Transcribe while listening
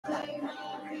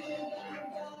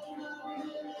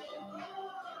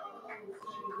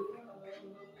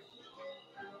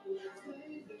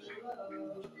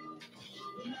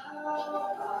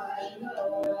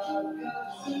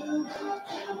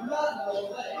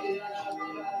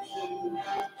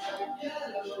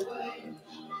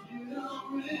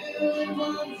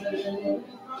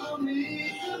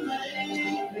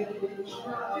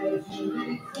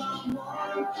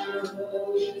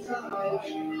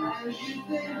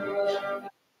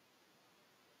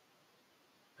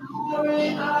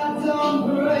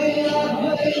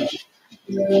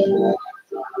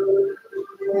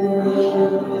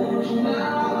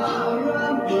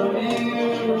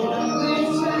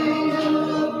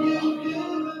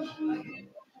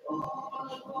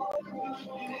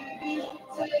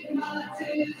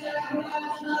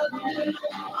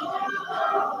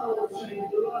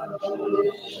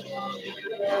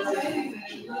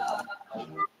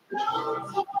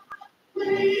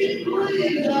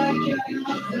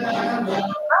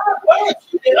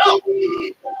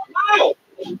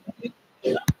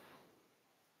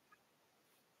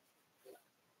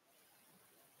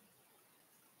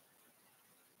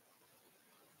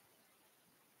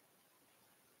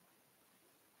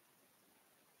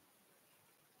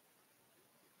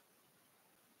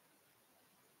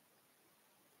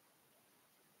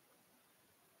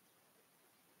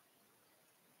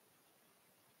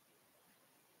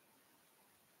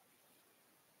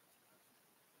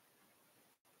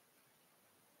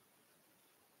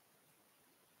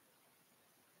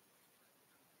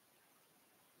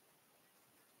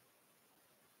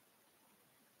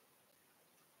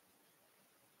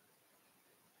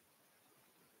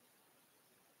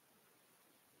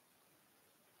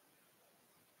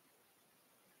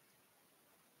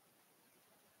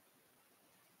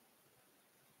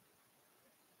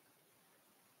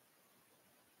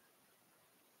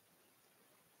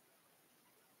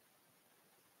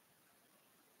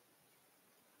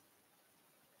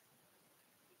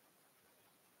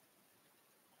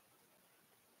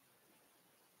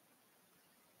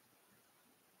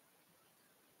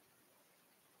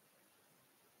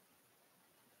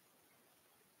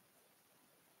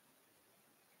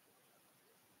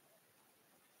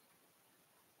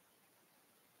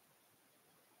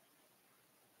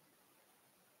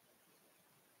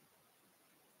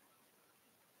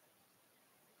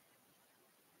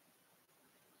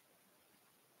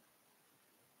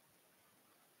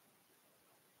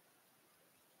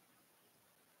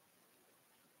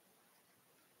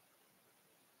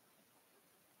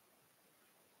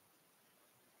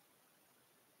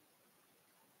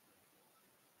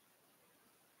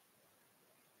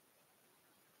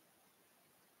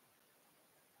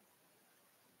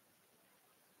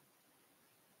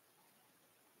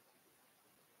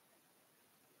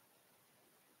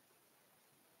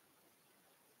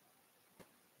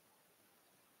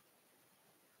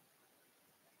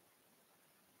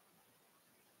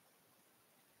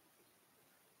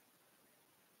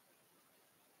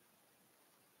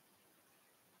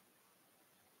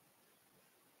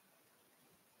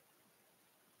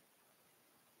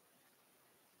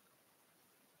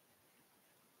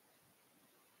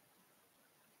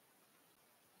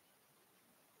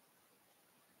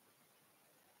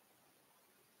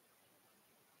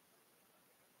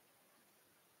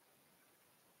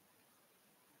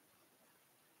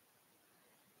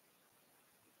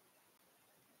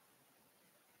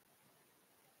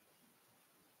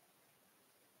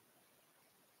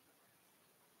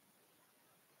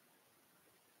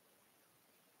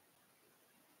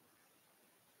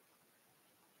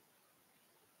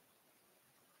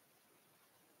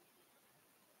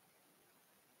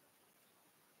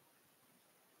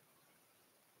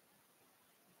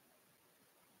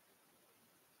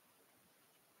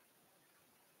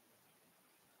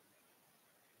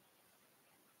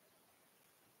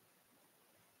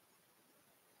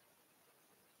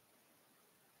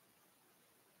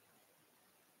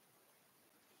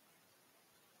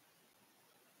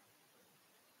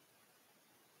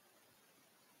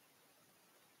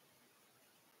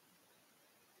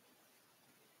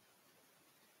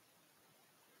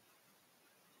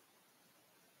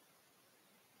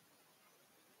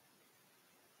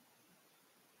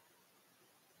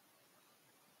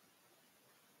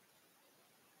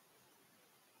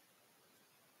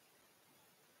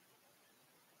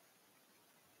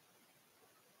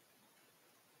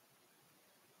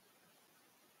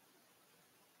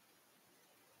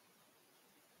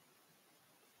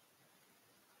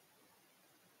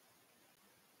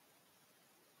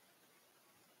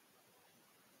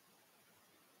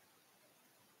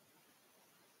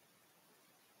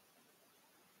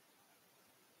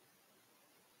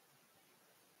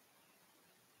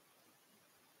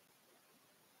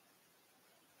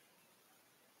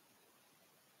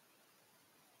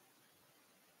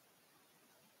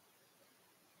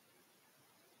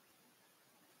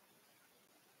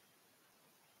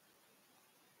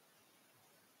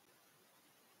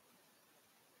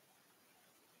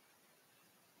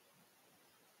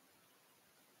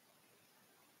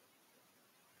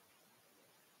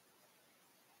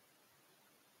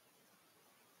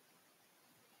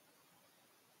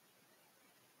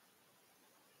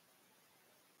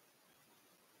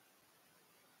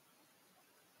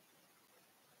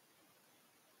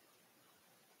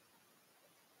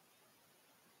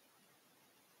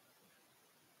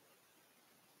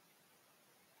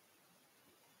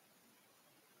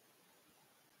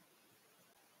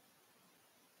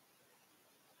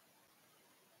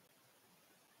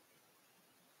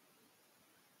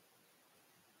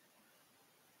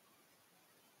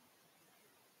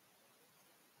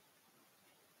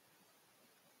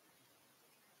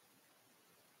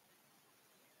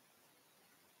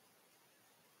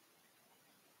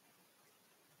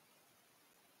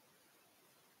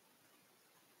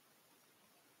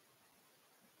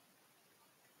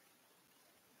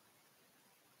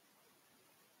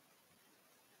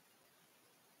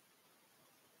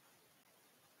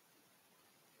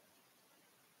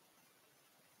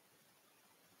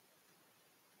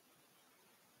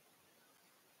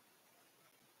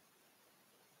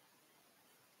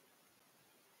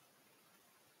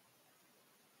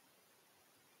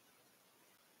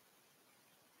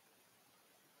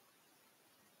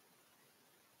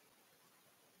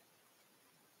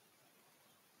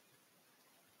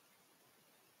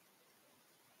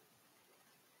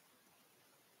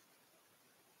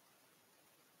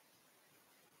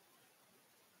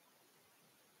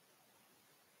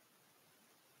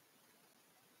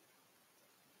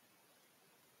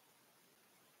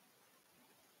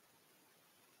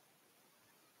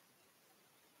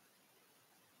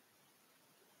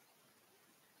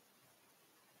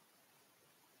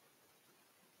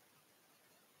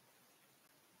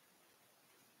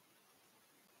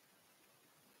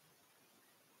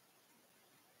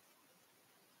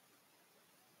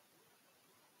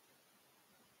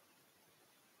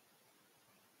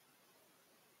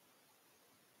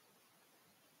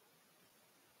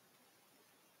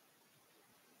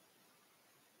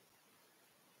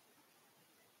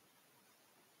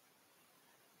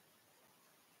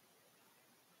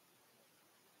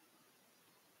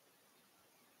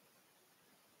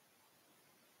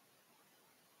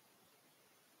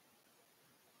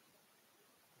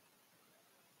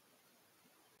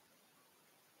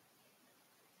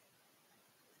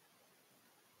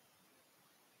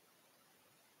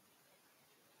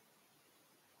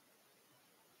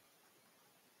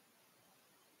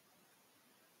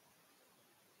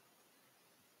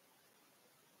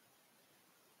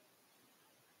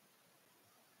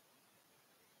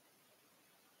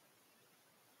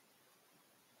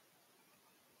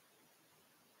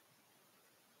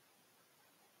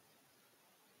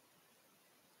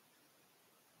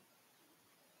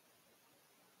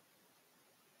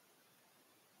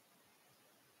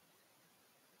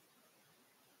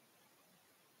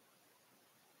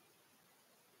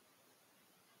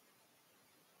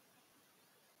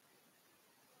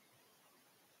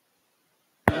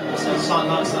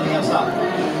can't line something else up.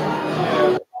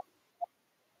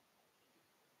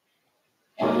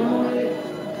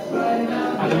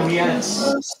 Adam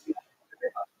Yes.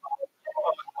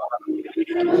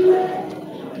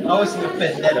 I was in the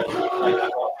vendetta.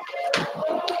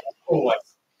 Always.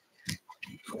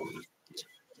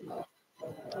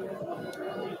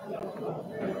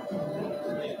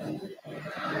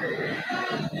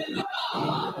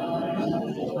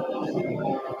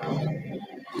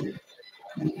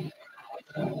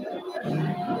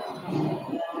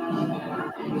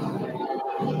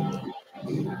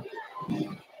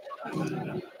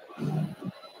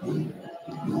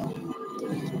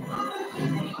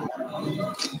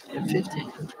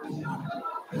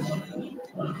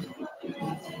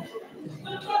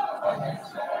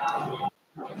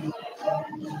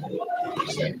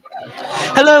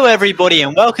 Hello, everybody,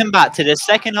 and welcome back to the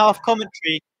second half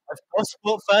commentary of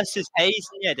Gosport versus Hayes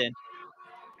and Yeading.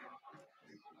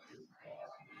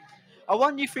 I'll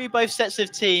run you through both sets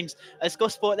of teams as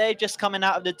Gosport, they're just coming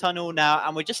out of the tunnel now,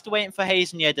 and we're just waiting for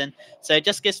Hayes and Yeading, so it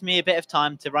just gives me a bit of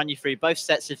time to run you through both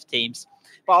sets of teams.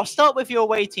 But I'll start with your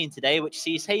away team today, which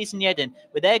sees Hayes and Yeading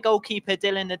with their goalkeeper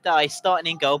Dylan Adai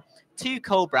starting in goal, 2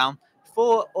 Cole Brown,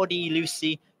 4 Oddy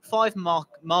Lucy, 5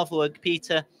 Marvel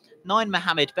Peter, 9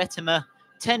 Mohammed Bettimer,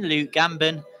 10 Luke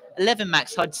Gambon, 11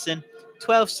 Max Hudson,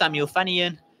 12 Samuel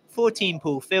Fanian, 14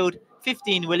 Paul Field,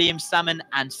 15 William Salmon,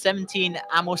 and 17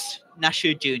 Amos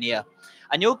Nasher Jr.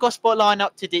 And your Gosport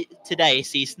lineup today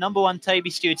sees number 1 Toby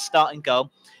Stewart starting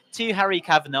goal, 2 Harry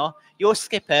Kavanagh, your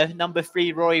skipper number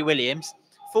 3 Roy Williams,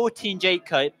 14 Jake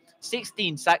Cope,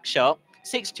 16 Zach Sharp,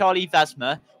 6 Charlie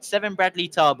Vasmer, 7 Bradley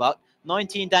Tarbuck,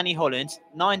 19 Danny Holland,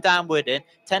 9 Dan Wooden,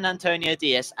 10 Antonio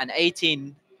Diaz, and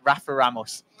 18 Rafa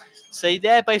Ramos. So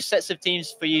they're both sets of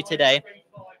teams for you today.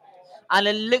 And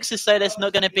it looks as though there's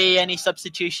not going to be any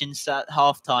substitutions at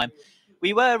half-time.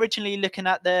 We were originally looking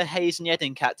at the Hayes and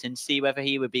Yeading captain, see whether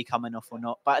he would be coming off or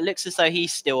not. But it looks as though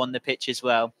he's still on the pitch as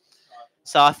well.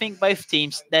 So I think both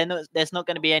teams, there's not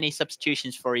going to be any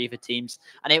substitutions for either teams.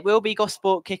 And it will be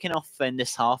Gosport kicking off in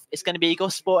this half. It's going to be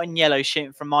Gosport in yellow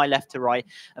shooting from my left to right,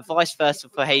 and vice versa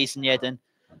for Hayes and Yeading.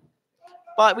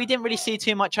 But we didn't really see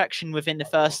too much action within the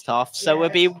first half. So we'll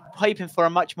be hoping for a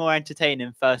much more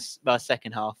entertaining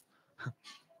second half.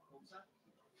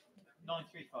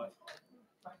 935.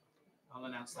 I'll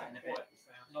announce that in a bit.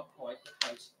 Not quite, but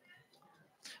close.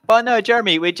 But no,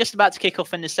 Jeremy, we're just about to kick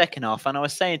off in the second half, and I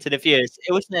was saying to the viewers,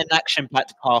 it wasn't an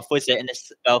action-packed half, was it, in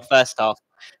this first half?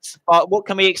 But what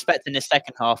can we expect in the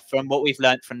second half from what we've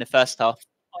learned from the first half?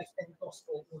 I think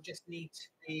Gosport will just need to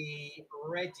be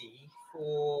ready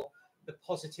for the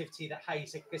positivity that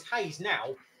Hayes, because Hayes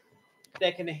now,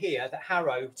 they're going to hear that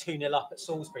Harrow 2-0 up at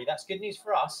Salisbury. That's good news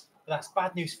for us, but that's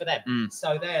bad news for them.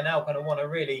 So they're now going to want to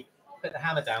really put the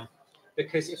hammer down,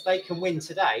 because if they can win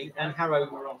today and Harrow,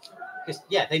 because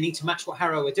they need to match what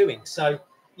Harrow are doing. So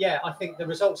I think the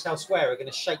results elsewhere are going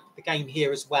to shape the game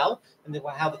here as well, and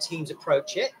how the teams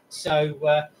approach it.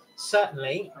 So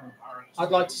certainly,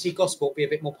 I'd like to see Gosport be a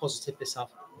bit more positive this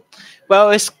half. Well,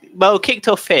 it's kicked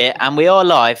off here, and we are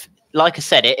live. Like I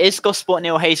said, it is Gosport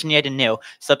 0, Hayes and Yeading 0.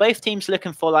 So both teams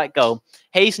looking for that goal.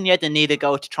 Hayes and Yeading need a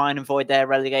goal to try and avoid their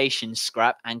relegation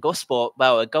scrap. And Gosport,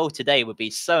 a goal today would be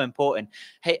so important.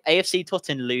 AFC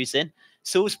Tottenham losing,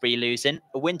 Salisbury losing.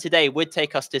 A win today would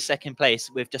take us to second place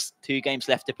with just 2 games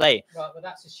left to play. Right, well,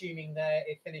 that's assuming that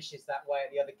it finishes that way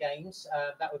at the other games.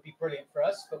 That would be brilliant for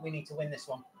us, but we need to win this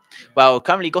one. Well,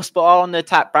 currently Gosport are on the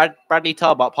attack. Bradley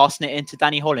Tarbuck passing it into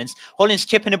Danny Hollins. Hollins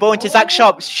chipping the ball into Zach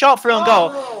Sharp. Sharp through on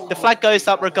goal. The flag goes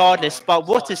up regardless. But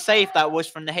what a save that was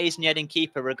from the Hayes and Yeading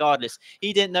keeper regardless.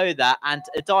 He didn't know that. And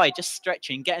Adai just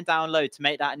stretching, getting down low to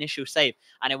make that initial save.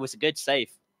 And it was a good save.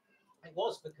 It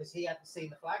was, because he hadn't seen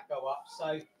the flag go up.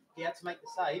 So he had to make the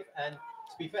save. And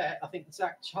to be fair, I think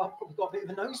Zach Sharp got a bit of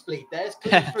a nosebleed there. It's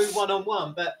clear through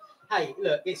one-on-one. But hey,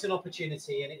 look, it's an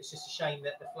opportunity, and it's just a shame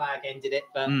that the flag ended it,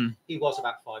 but he was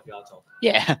about 5 yards off.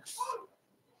 Yeah.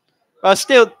 Well,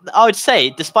 still, I would say,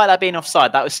 despite that being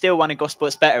offside, that was still one of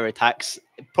Gosport's better attacks,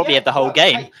 probably of the whole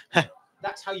game. Hey,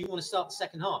 that's how you want to start the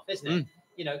second half, isn't it?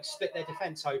 You know, split their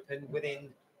defence open within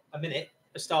a minute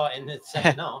of starting the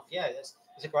second half. Yeah, it's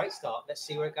a great start. Let's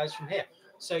see where it goes from here.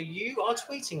 So you are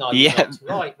tweeting, are you? Not?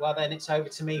 Right, well, then it's over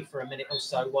to me for a minute or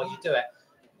so while you do it.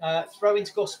 Throw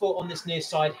into Gosport on this near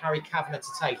side, Harry Kavanagh to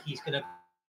take. He's going to...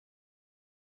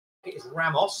 It is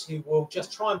Ramos, who will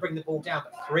just try and bring the ball down.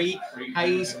 But 3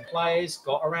 Hayes players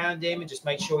got around him and just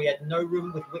made sure he had no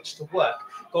room with which to work.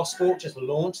 Gosport just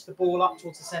launched the ball up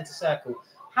towards the centre circle.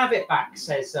 Have it back,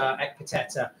 says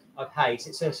Ekpateta of Hayes.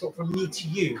 It's a sort of from me to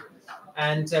you.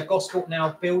 And Gosport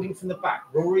now building from the back.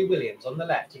 Rory Williams on the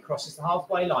left. He crosses the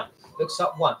halfway line. Looks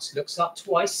up once, looks up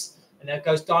twice, and then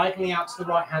goes diagonally out to the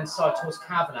right-hand side towards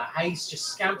Kavanagh. Hayes just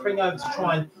scampering over to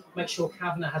try and make sure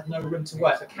Kavanagh has no room to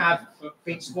work. But Cav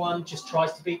beats one, just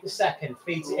tries to beat the second,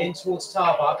 feeds it in towards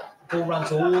Tarbuck. Ball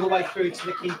runs all the way through to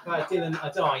the keeper, Dylan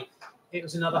Adai. It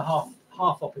was another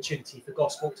half opportunity for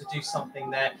Gosport to do something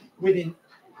there within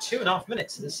 2.5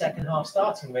 minutes of the second half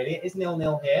starting, really. It is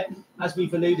 0-0 here. As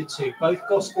we've alluded to, both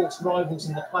Gosport's rivals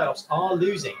in the playoffs are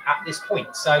losing at this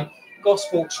point. So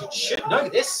Gosport should know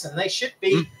this, and they should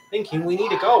be thinking we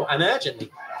need a goal, and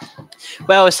urgently.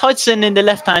 Well, it's Hudson in the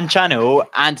left-hand channel,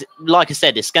 and like I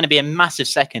said, it's going to be a massive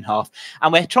second half.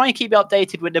 And we're trying to keep you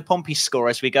updated with the Pompey score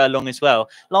as we go along as well.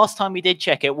 Last time we did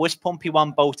check, it was Pompey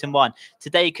 1, Bolton 1.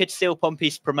 Today could steal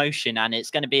Pompey's promotion, and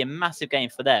it's going to be a massive game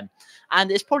for them.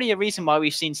 And it's probably a reason why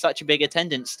we've seen such a big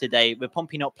attendance today, with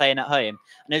Pompey not playing at home.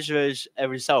 And as a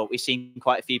result, we've seen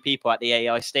quite a few people at the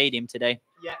AI Stadium today.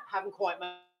 Yeah, haven't quite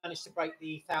managed to break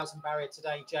the 1,000 barrier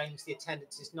today, James. The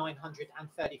attendance is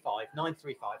 935,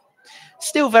 935.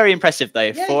 Still very impressive,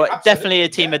 though, for definitely a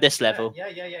team of this level.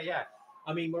 Yeah.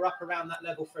 I mean, we're up around that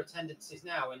level for attendances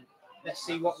now, and let's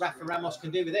see what Rafa Ramos can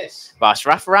do with this. Right,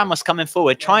 Rafa Ramos coming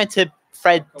forward, trying to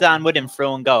thread Dan Wooden through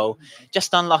on goal.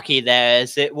 Just unlucky there,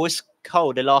 as it was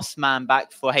Cole, the last man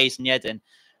back for Hayes and Yeading,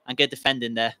 and good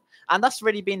defending there. And that's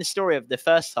really been the story of the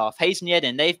first half. Hayes and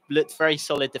Yeading, they've looked very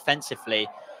solid defensively.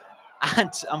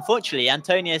 And unfortunately,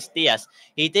 Antonio Diaz,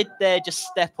 he did there just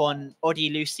step on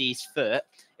Oddy Lucy's foot.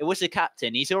 It was the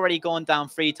captain. He's already gone down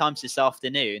 3 times this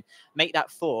afternoon. Make that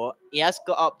 4. He has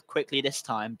got up quickly this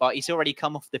time, but he's already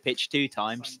come off the pitch 2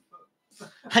 times.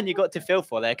 And you got to feel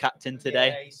for their captain today.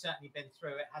 Yeah, he's certainly been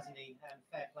through it, hasn't he?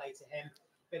 Fair play to him.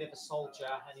 Bit of a soldier,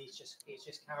 and he's just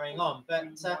carrying on. But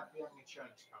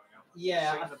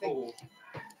yeah, I think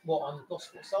what on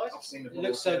Gosport side? It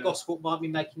looks so Gosport might be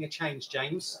making a change,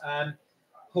 James.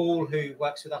 Paul, who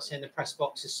works with us in the press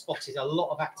box, has spotted a lot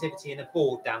of activity in a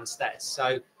board downstairs.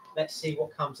 So let's see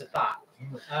what comes of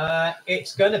that.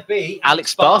 It's going to be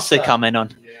Alex Barca coming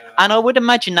on. Yeah. And I would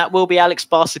imagine that will be Alex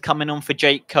Barca coming on for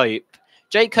Jake Cope.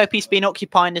 Jake Cope, he's been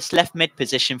occupying this left mid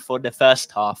position for the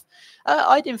first half.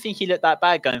 I didn't think he looked that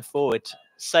bad going forward.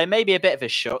 So maybe a bit of a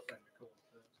shock.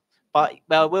 But,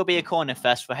 well, it will be a corner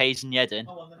first for Hayes and Yeading.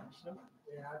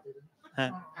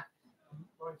 And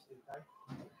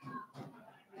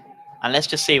let's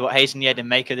just see what Hayes and Yeading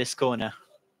make of this corner.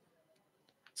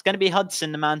 It's going to be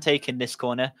Hudson, the man taking this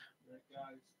corner.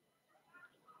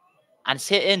 And it's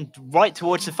hit in right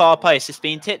towards the far post. It's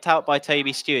been tipped out by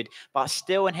Toby Stewart, but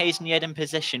still in Hayes and Yeading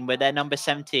position with their number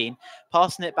 17.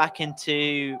 Passing it back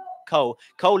into Cole.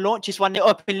 Cole launches one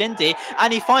up in Lindy,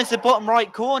 and he finds the bottom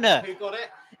right corner. Who got it?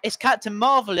 It's Captain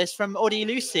Marvellous from Oddy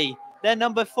Lucy. Their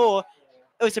number 4.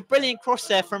 It was a brilliant cross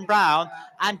there from Brown,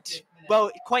 and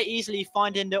well, quite easily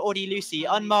finding the Oddy Lucy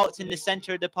unmarked in the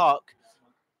centre of the park.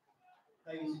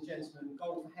 Ladies and gentlemen,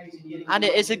 goal for Hayes and Yeading. And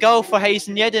it is a goal for Hayes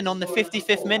and Yeading on the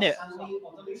 55th minute.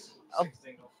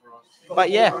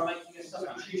 But yeah,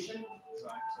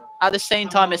 at the same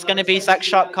time, it's going to be Zach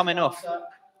Sharp coming off.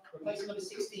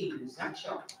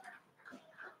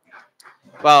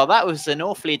 Well, that was an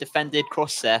awfully defended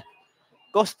cross there.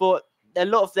 Gosport, a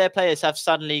lot of their players have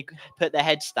suddenly put their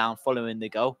heads down following the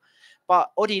goal.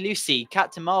 But Oddy Lucy,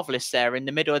 Captain Marvellous there in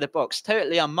the middle of the box,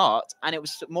 totally unmarked. And it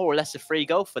was more or less a free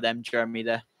goal for them, Jeremy,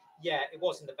 there. Yeah, it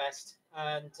wasn't the best.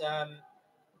 And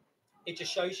it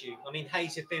just shows you. I mean,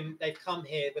 Hayes they've come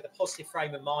here with a positive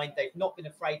frame of mind. They've not been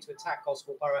afraid to attack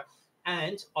Gosport Borough.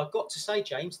 And I've got to say,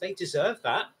 James, they deserve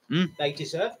that. They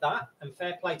deserve that. And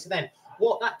fair play to them.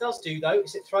 What that does do, though,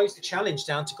 is it throws the challenge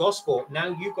down to Gosport.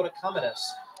 Now you've got to come at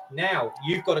us. Now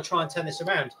you've got to try and turn this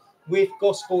around. With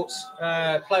Gosport's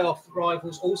playoff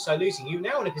rivals also losing, you're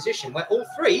now in a position where all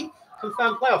 3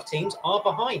 confirmed playoff teams are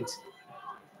behind.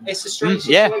 It's a strange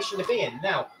situation to be in.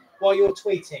 Now, while you're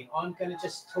tweeting, I'm going to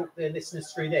just talk the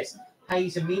listeners through this.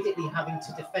 Hayes immediately having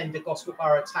to defend the Gosport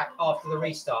Borough attack after the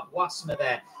restart. Wasmer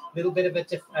there, a little bit of a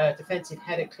defensive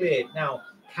header cleared. Now,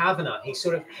 Kavanagh, he's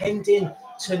sort of hemmed in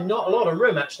to not a lot of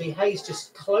room, actually. Hayes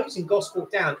just closing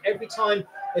Gosport down. Every time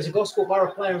there's a Gosport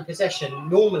Borough player in possession,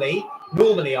 normally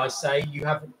I say, you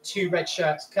have 2 red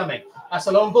shirts coming. That's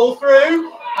a long ball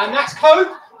through, and that's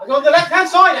Cope on the left-hand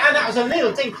side, and that was a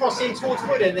little ding cross in towards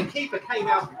Wooden. The keeper came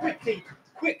out quickly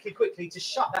to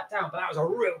shut that down, but that was a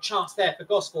real chance there for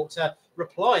Gosport to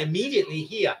reply immediately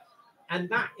here. And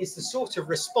that is the sort of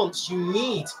response you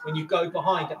need when you go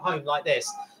behind at home like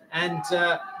this. And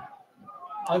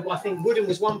I think Wooden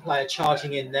was one player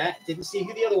charging in there. Didn't see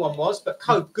who the other one was, but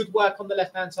Cope, good work on the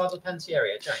left-hand side of the penalty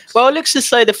area, James. Well, it looks as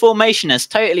though the formation has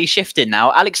totally shifted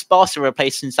now. Alex Barca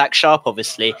replacing Zach Sharp,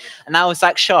 obviously. And now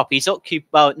Zach Sharp, he's occupied,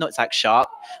 well, not Zach Sharp.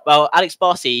 Well, Alex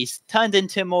Barca, he's turned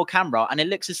into more camera, and it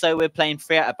looks as though we're playing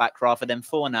 3 at the back rather than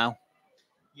 4 now.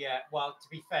 Yeah, well, to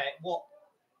be fair,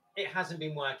 it hasn't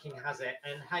been working, has it?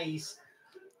 And Hayes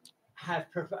have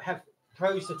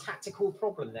posed a tactical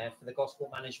problem there for the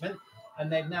Gosport management,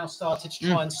 and they've now started to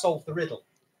try and solve the riddle.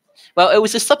 Well, it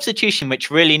was a substitution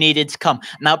which really needed to come.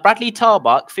 Now, Bradley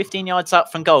Tarbuck, 15 yards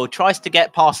out from goal, tries to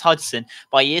get past Hudson,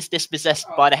 but he is dispossessed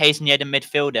by the Hayes and Yeading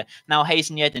midfielder. Now, Hayes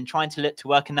and Yeading trying to look to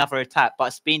work another attack, but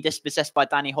it's been dispossessed by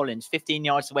Danny Hollins, 15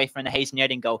 yards away from the Hayes and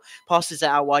Yeading goal. Passes it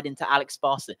out wide into Alex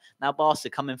Barca. Now, Barca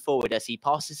coming forward as he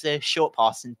passes a short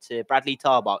pass into Bradley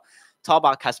Tarbuck.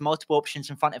 Tarbuck has multiple options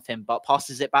in front of him, but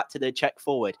passes it back to the check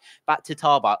forward. Back to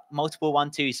Tarbuck. Multiple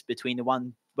 1-2s between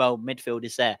the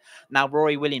midfielders there. Now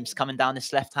Rory Williams coming down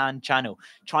this left-hand channel,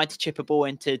 trying to chip a ball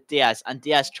into Diaz, and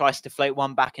Diaz tries to float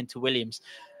one back into Williams.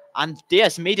 And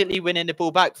Diaz immediately winning the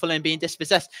ball back, following being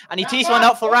dispossessed. And he tees one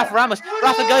up for Rafa Ramos.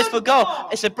 Rafa goes for goal.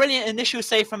 It's a brilliant initial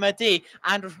save from Adi.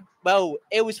 And, well,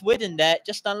 it was Wooden there,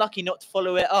 just unlucky not to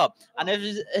follow it up. And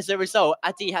as a result,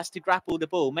 Adi has to grapple the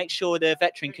ball, make sure the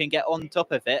veteran can get on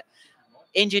top of it.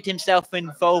 Injured himself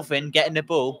involving getting the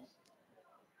ball.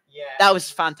 Yeah. That was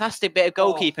a fantastic bit of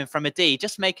goalkeeping from Adi,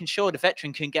 just making sure the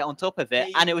veteran can get on top of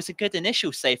it. And it was a good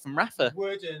initial save from Rafa.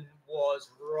 Wooden was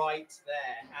right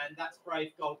there, and that's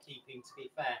brave goalkeeping, to be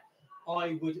fair.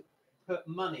 I would put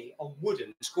money on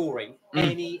Wooden scoring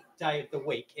any day of the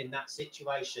week in that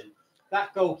situation.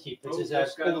 That goalkeeper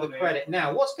deserves all the credit.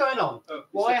 Now, what's going on?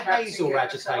 Why are Hayes all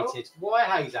agitated? Why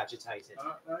are Hayes agitated?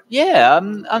 Yeah,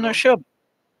 I'm not sure.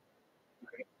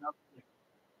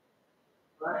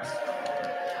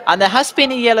 And there has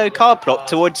been a yellow card block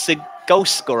towards the goal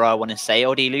scorer, I want to say,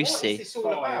 Odie Lucy. What is this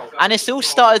all about? And it's all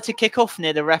started to kick off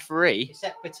near the referee. It's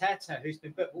that Pateta who's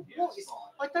been booked.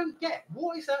 I don't get.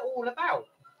 What is that all about?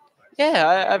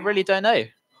 Yeah, I really don't know.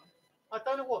 I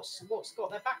don't know what's got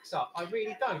their backs up. I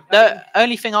really don't. The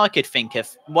only thing I could think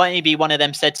of, maybe one of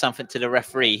them said something to the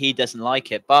referee. He doesn't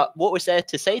like it. But what was there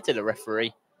to say to the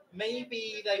referee?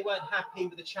 Maybe they weren't happy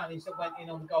with the challenge that went in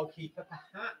on the goalkeeper,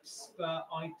 perhaps, but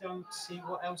I don't see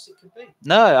what else it could be.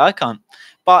 No, I can't.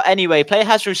 But anyway, play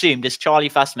has resumed as Charlie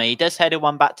Fasma. He does head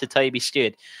one back to Toby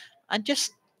Stewart. And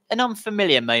just an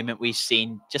unfamiliar moment we've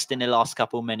seen just in the last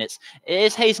couple of minutes. It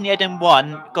is Hayes and Yeading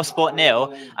 1, Gosport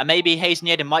 0, and maybe Hayes and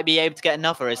Yeading might be able to get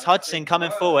another as Hudson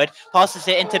coming forward, passes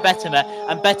it into Bettimer,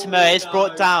 and Bettimer is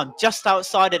brought down just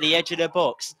outside of the edge of the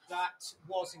box. That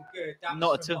wasn't good. That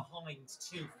Not was at all. Behind,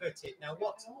 two-footed. Now,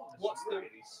 what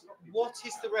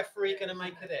is the referee going to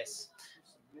make of this?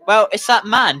 Well, it's that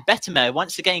man, Bettimer,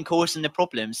 once again causing the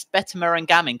problems. Bettimer and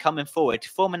Gammon coming forward,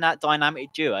 forming that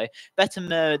dynamic duo.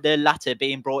 Bettimer, the latter,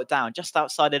 being brought down just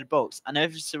outside of the box. And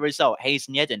as a result, Hayes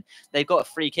and Yeading, they've got a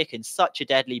free kick in such a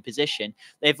deadly position.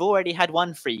 They've already had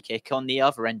one free kick on the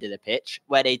other end of the pitch,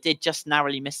 where they did just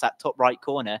narrowly miss that top right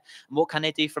corner. And what can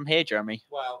they do from here, Jeremy?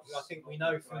 Well, I think we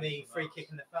know from the free kick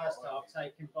in the first half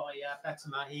taken by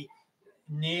Bettimer, he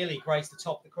nearly grazed the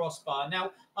top of the crossbar.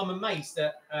 Now, I'm amazed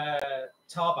that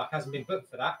Tarbuck hasn't been booked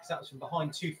for that, because that was from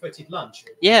behind two-footed lunge.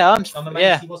 Yeah, I'm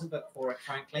amazed he wasn't booked for it,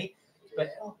 frankly.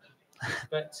 But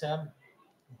let's see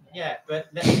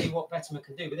what Bettimer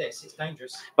can do with this. It's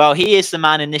dangerous. Well, he is the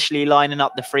man initially lining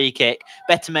up the free kick.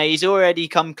 Bettimer, he's already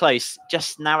come close,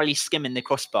 just narrowly skimming the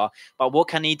crossbar. But what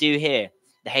can he do here?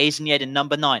 The Hayes and Yeading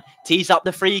number 9 tees up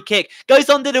the free kick, goes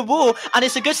under the wall, and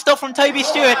it's a good stop from Toby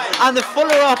Stewart. And the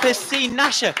follow-up is seen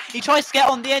Nasher. He tries to get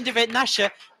on the end of it, Nasher.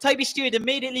 Toby Stewart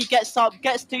immediately gets up,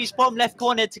 gets to his bottom left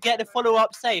corner to get the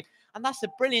follow-up save. And that's a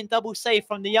brilliant double save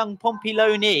from the young Pompey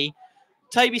loanee.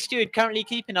 Toby Stewart currently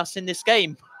keeping us in this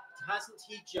game. Hasn't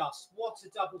he just? What a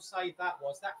double save that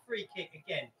was. That free kick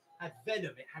again had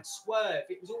venom, it had swerve,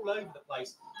 it was all over the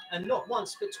place. And not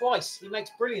once, but twice. He makes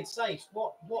brilliant saves.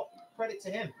 What credit to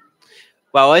him.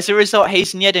 Well, as a result,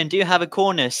 Hayes and Yeading do have a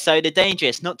corner, so the danger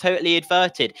is not totally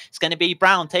averted. It's going to be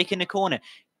Brown taking the corner.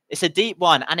 It's a deep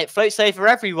one, and it floats over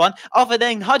everyone, other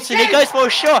than Hudson. He goes for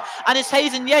a shot, and it's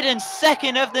Hayes and Yeading's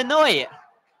second of the night.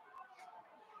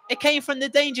 It came from the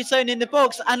danger zone in the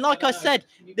box, and like I said,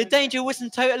 the danger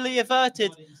wasn't totally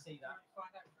averted.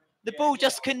 The ball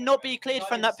just could not be cleared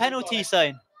from that penalty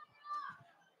zone.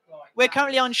 We're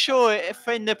currently unsure if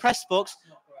in the press box,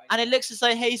 and it looks as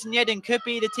though Hayes and Yeading could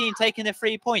be the team taking the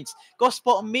 3 points.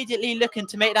 Gosport immediately looking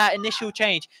to make that initial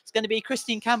change. It's going to be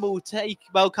Christine Campbell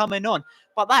coming on.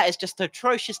 But that is just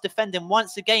atrocious defending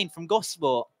once again from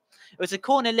Gosport. It was a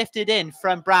corner lifted in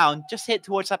from Brown, just hit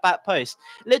towards that back post.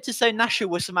 It looked as though Nashua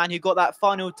was the man who got that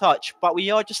final touch, but we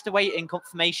are just awaiting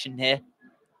confirmation here.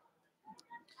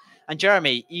 And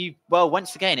Jeremy,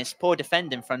 once again, it's poor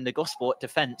defending from the Gosport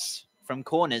defence from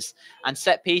corners and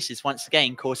set pieces once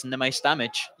again causing the most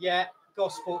damage. Yeah,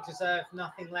 Gosport deserve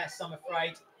nothing less, I'm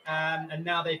afraid. And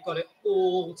now they've got it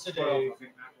all to do. I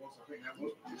think that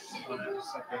was.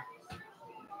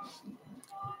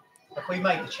 Have we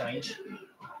made the change? Have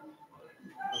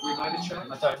we made a change?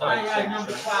 I don't know. Yeah,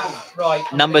 number 12.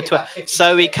 Right. Number 12.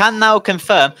 So we can now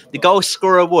confirm the goal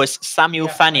scorer was Samuel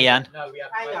Fanian. No, we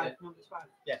haven't. Number 12.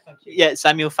 Yeah, thank you. Yeah,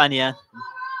 Samuel Fanian.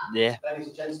 Yeah.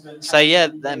 So yeah,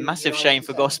 a massive shame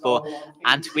for Gosport.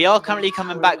 And we are currently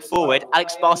coming back forward.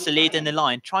 Alex Barca leading the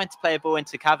line, trying to play a ball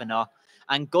into Kavanagh.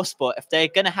 And Gosport, if they're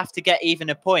going to have to get even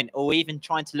a point or even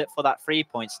trying to look for that 3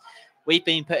 points, we've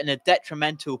been put in a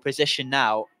detrimental position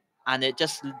now. And it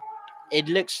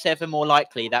looks ever more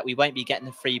likely that we won't be getting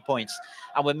the 3 points.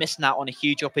 And we're missing out on a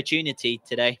huge opportunity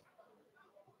today.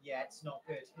 Yeah, it's not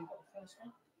good. Who got the first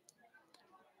one?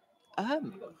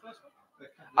 Who got the first one?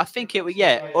 I think it was,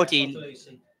 Oddy.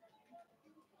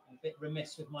 A bit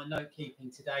remiss with my note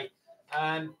keeping today.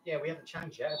 Yeah, we haven't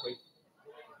changed yet, have we?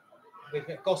 We've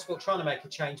got Gosport trying to make a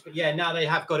change, but yeah, now they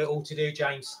have got it all to do,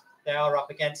 James. They are up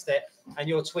against it, and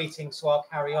you're tweeting, so I'll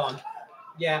carry on.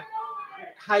 Yeah,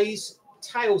 Hayes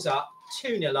tails up,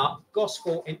 2-0 up.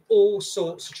 Gosport in all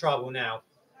sorts of trouble now,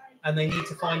 and they need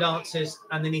to find answers,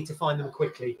 and they need to find them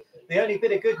quickly. The only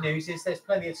bit of good news is there's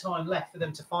plenty of time left for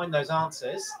them to find those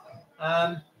answers.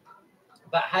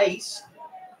 But Hayes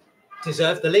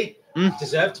deserved the lead,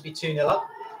 deserved to be 2-0 up.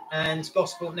 And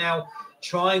Gosport now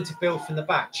trying to build from the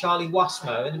back. Charlie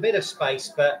Wasmo in a bit of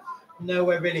space, but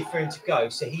nowhere really for him to go.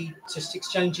 So he just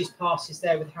exchanges passes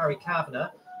there with Harry Kavanagh.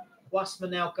 Wasmo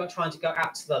now trying to go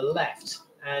out to the left.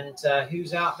 And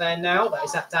who's out there now?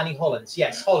 Is that Danny Hollands?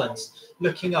 Yes, Hollands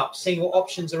looking up, seeing what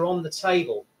options are on the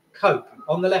table. Cope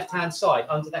on the left-hand side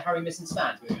under the Harry Missing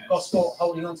stand. Yes. Gosport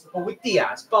holding on to the ball with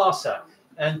Diaz, Barca,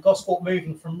 and Gosport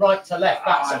moving from right to left.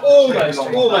 That's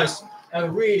almost a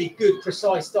really good,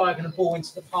 precise diagonal ball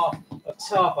into the path of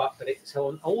Tarbuck, but it's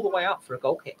on all the way up for a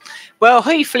goal kick. Well,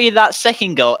 hopefully that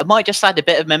second goal, it might just add a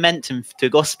bit of momentum to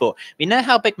Gosport. We know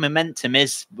how big momentum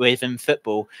is within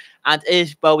football. And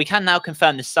we can now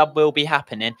confirm the sub will be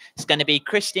happening. It's going to be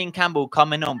Christian Campbell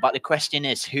coming on, but the question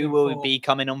is, who will we be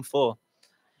coming on for?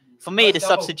 For me, the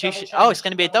substitution... it's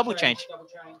going to be a double change.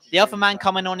 The other man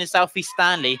coming on is Alfie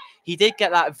Stanley. He did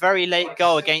get that very late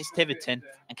goal against Tiverton.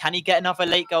 And can he get another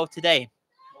late goal today?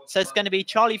 So it's going to be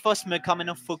Charlie Vosmer coming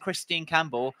off for Christian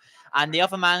Campbell. And the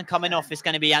other man coming off is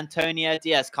going to be Antonio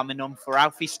Diaz coming on for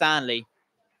Alfie Stanley.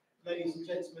 Ladies and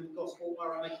gentlemen, Gosport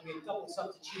are making a double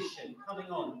substitution.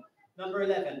 Coming on, number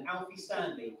 11, Alfie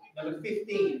Stanley. Number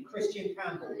 15, Christian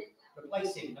Campbell.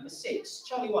 Replacing number 6,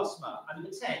 Charlie Wasmer, and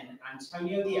number 10,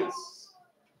 Antonio Diaz.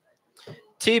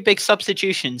 Two big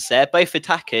substitutions there, both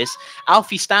attackers.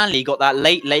 Alfie Stanley got that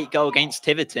late goal against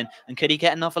Tiverton, and could he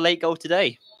get another late goal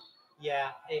today?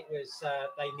 Yeah, it was.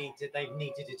 They've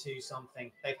needed to do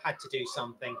something. They've had to do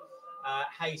something.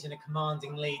 Hayes in a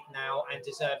commanding lead now, and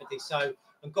deservedly so.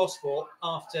 And Gosport,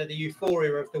 after the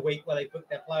euphoria of the week where they booked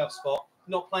their playoff spot,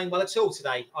 not playing well at all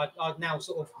today. I'd now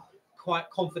sort of quite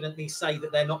confidently say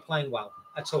that they're not playing well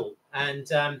at all. And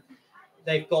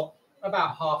they've got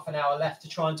about half an hour left to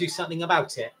try and do something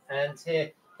about it. And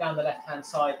here down the left-hand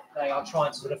side, they are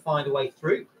trying to sort of find a way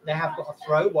through. They have got a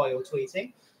throw while you're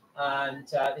tweeting. And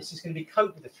this is going to be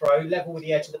Cope with the throw, level with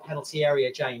the edge of the penalty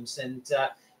area, James. And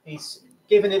he's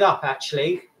given it up,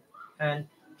 actually. And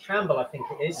Campbell, I think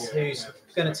it is, who's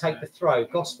going to take the throw.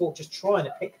 Gosport just trying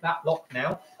to pick that lock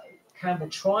now. Campbell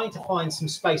trying to find some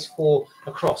space for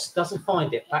a cross. Doesn't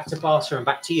find it. Back to Barca and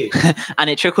back to you. And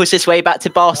it trickles his way back to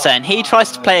Barca, and he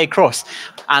tries to play across.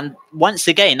 And once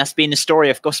again, that's been the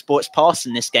story of Gosport's pass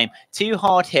in this game. Too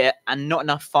hard hit and not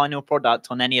enough final product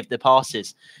on any of the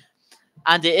passes.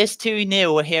 And it is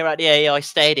 2-0 here at the AI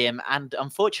Stadium. And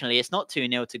unfortunately, it's not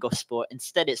 2-0 to Gosport.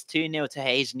 Instead, it's 2-0 to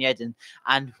Hayes and Yeading.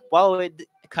 And while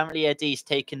currently Eddie's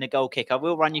taking the goal kick, I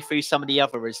will run you through some of the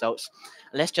other results.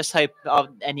 Let's just hope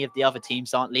any of the other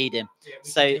teams aren't leading. Yeah,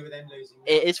 so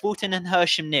it is Walton and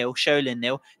Hersham 0, Sholing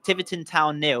 0, Tiverton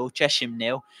Town 0, Chesham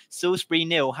 0, Salisbury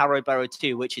 0, Harrowborough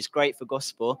 2, which is great for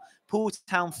Gosport. Poole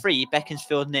Town 3,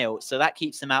 Beaconsfield 0, so that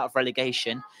keeps them out of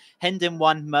relegation. Hendon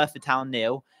 1, Merthyr Town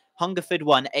 0, Hungerford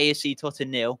 1, AFC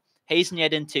Totten 0, Hayes and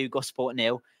Yeading 2, Gosport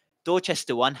 0,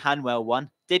 Dorchester 1, Hanwell 1,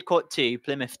 Didcot 2,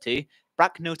 Plymouth 2,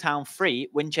 Bracknell Town 3,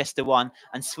 Winchester 1,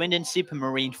 and Swindon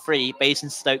Supermarine 3,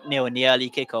 Basingstoke 0 in the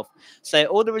early kickoff. So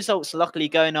all the results are luckily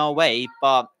going our way,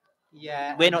 but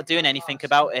Yeah, we're not doing anything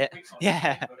about it.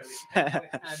 Yeah.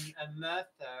 and Merthyr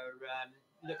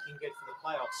looking good for the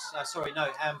playoffs. Sorry, no,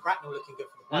 Bracknell looking good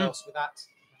for the playoffs with that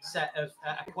set of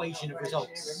equation of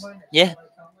results. Yeah.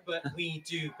 But we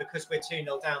do, because we're 2-0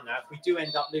 down now, if we do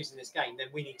end up losing this game, then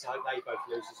we need to hope they both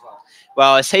lose as well.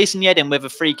 Well, it's Yeading with a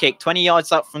free kick, 20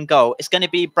 yards up from goal. It's going to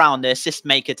be Brown, the assist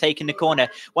maker, taking the corner.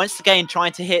 Once again,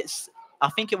 trying to hit, I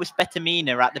think it was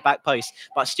Bettamina at the back post,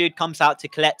 but Stewart comes out to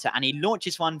collect it, and he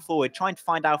launches one forward, trying to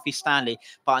find Alfie Stanley,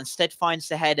 but instead finds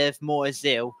the head of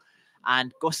Moazil.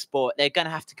 And Gosport, they're going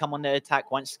to have to come on the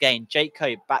attack once again. Jake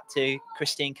Cope back to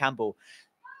Christine Campbell.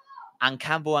 And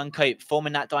Campbell and Cope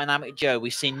forming that dynamic duo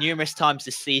we've seen numerous times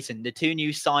this season. The two new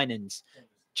signings.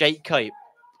 Jake Cope,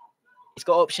 he's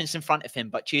got options in front of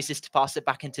him, but chooses to pass it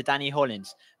back into Danny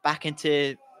Hollins, back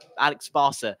into Alex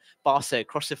Barca. Barca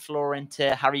across the floor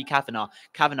into Harry Kavanagh.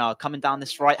 Kavanagh coming down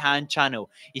this right-hand channel.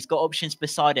 He's got options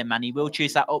beside him, and he will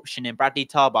choose that option in Bradley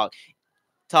Tarbuck.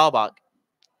 Tarbuck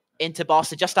into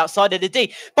Barca just outside of the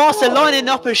D. Barca lining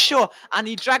up as short, and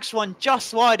he drags one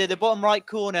just wide of the bottom right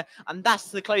corner, and that's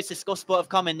the closest Gosport have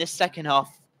come in this second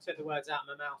half. Took the words out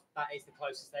of my mouth. That is the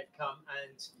closest they've come.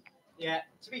 And yeah,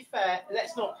 to be fair,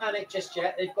 let's not panic just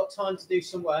yet. They've got time to do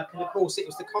some work. And of course, it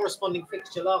was the corresponding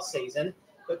fixture last season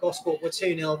that Gosport were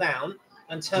 2-0 down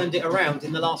and turned it around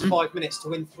in the last 5 minutes to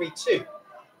win 3-2.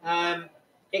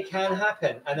 It can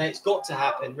happen, and it's got to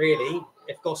happen, really,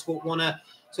 if Gosport want to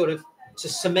sort of to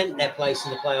cement their place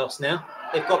in the playoffs now.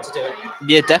 They've got to do it.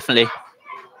 Yeah, definitely.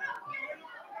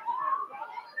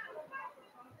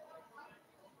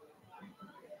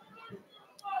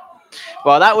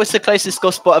 Well, that was the closest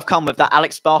Gosport have come with that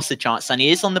Alex Barca chance, and he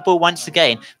is on the ball once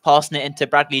again, passing it into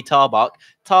Bradley Tarbuck.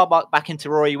 Tarbuck back into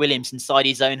Rory Williams inside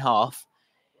his own half.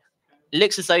 It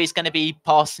looks as though he's going to be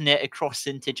passing it across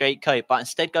into Jake Cope, but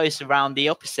instead goes around the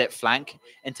opposite flank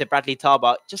into Bradley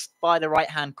Tarbuck, just by the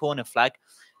right-hand corner flag,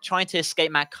 trying to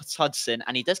escape Max Hudson,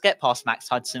 and he does get past Max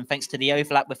Hudson thanks to the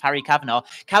overlap with Harry Kavanagh.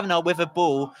 Kavanagh with a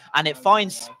ball, and it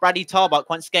finds Bradley Tarbuck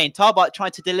once again. Tarbuck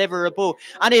trying to deliver a ball,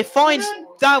 and it finds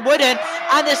Dan Wooden,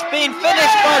 and it's been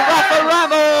finished by Rafa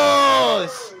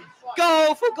Ramos!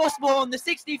 Goal for Gosport on the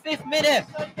 65th minute,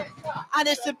 and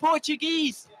it's the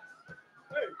Portuguese.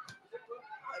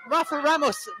 Rafa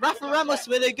Ramos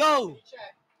with a goal.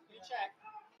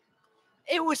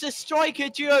 It was a striker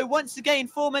duo once again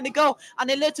forming the goal, and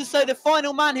it looked as though the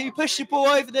final man who pushed the ball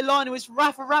over the line was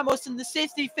Rafa Ramos in the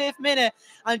 65th minute.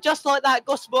 And just like that,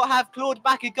 Gosport have clawed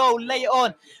back a goal late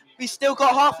on. We've still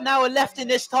got half an hour left in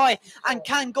this tie, and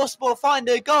can Gosport find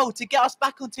a goal to get us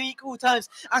back onto equal terms?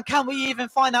 And can we even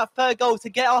find that third goal to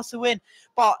get us a win?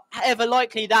 But ever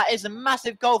likely, that is a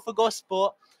massive goal for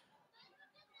Gosport.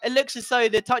 It looks as though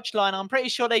the touchline, I'm pretty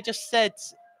sure they just said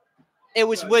it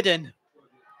was Wooden.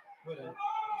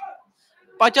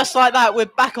 But just like that, we're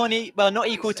back on, not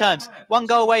equal terms. One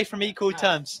goal away from equal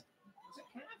terms.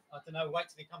 I don't know, wait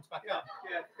till he comes back up.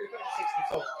 Yeah,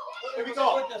 64. Who we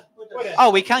got? Wooden.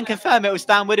 Oh, we can confirm it was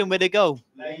Dan Wooden with a goal.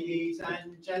 Ladies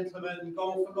and gentlemen,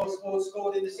 goal for Gosport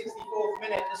scored in the 64th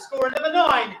minute. The scorer number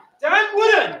 9, Dan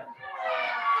Wooden.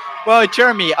 Well,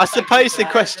 Jeremy, I suppose the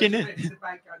question is...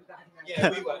 Yeah,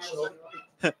 we weren't sure.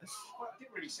 I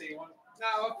didn't really see one. No,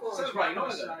 I thought it was rain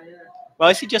either. Well,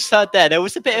 as you just heard there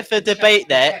was a bit of a debate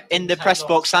there in the press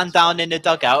box and down in the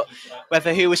dugout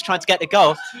whether who was trying to get the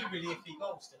goal.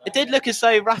 It did look as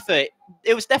though Rafa,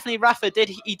 it was definitely Rafa,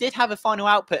 he did have a final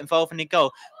output involving the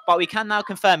goal, but we can now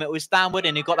confirm it was Dan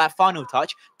Wooden who got that final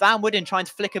touch. Dan Wooden trying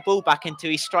to flick a ball back into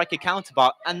his striker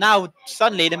counterpart, and now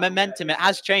suddenly the momentum, it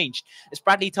has changed. It's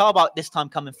Bradley Tarbuck this time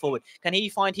coming forward. Can he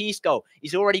find his goal?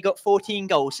 He's already got 14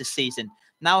 goals this season.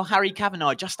 Now Harry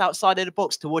Kavanagh just outside of the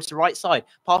box towards the right side,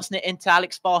 passing it into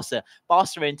Alex Barca.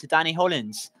 Barca into Danny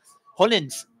Hollins.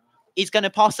 Hollins, he's going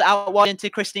to pass it out wide into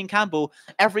Christine Campbell.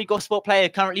 Every Gosport player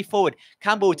currently forward.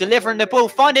 Campbell delivering the ball,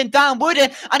 finding Dan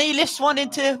Wooden, and he lifts one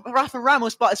into Rafa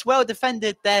Ramos, but it's well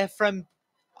defended there from...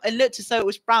 It looked as though it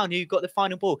was Brown who got the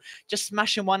final ball, just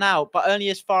smashing one out, but only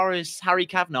as far as Harry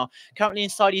Kavanagh, currently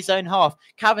inside his own half.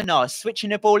 Kavanagh switching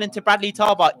the ball into Bradley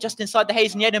Tarbuck, just inside the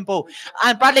Yeading ball.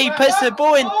 And Bradley puts the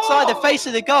ball inside the face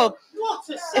of the goal.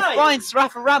 It finds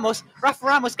Rafa Ramos. Rafa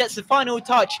Ramos gets the final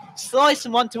touch,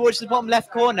 slicing one towards the bottom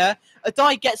left corner.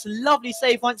 Adai gets a lovely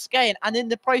save once again, and in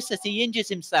the process, he injures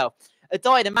himself.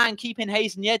 Adai, the man keeping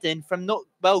Yeading from not,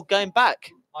 well, going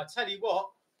back. I tell you what,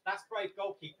 that's brave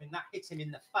goalkeeping. That hit him in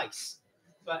the face,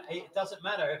 but it doesn't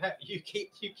matter. You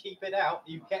keep it out.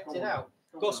 You kept it out.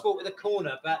 Gosport with a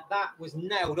corner, but that was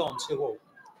nailed on 2-2.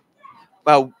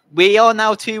 Well, we are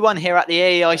now 2-1 here at the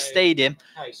AEI Stadium.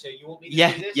 Okay, so you want me to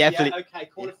do this? Yeah, please. Okay,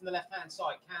 corner from the left-hand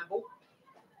side. Campbell.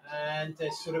 And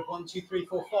there's sort of 1, 2, 3,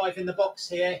 4, 5 in the box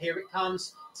here. Here it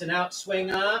comes. It's an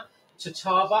outswinger to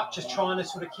Tarbuck, just trying to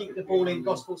sort of keep the ball in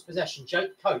Gospel's possession.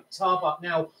 Jake Cope, Tarbuck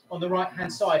now on the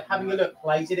right-hand side, having a look,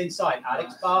 plays it inside.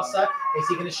 Alex Barca, is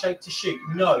he going to shape to shoot?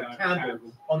 No. Campbell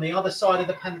on the other side of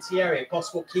the penalty area.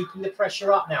 Gospel keeping the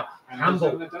pressure up now.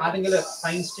 Campbell having a look,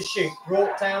 feigns to shoot.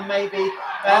 Brought down maybe.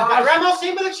 But Ramos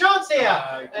in with a chance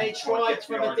here. They tried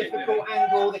from a difficult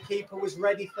angle. The keeper was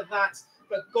ready for that.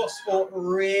 But Gosport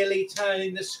really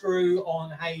turning the screw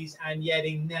on Hayes and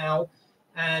Yeading now.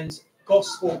 And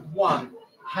Gosport 1,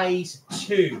 Hayes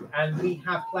 2. And we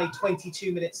have played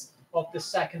 22 minutes of the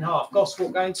second half.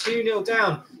 Gosport going 2-0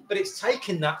 down. But it's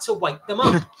taken that to wake them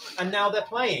up. And now they're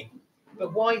playing.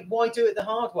 But why do it the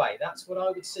hard way? That's what I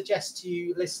would suggest to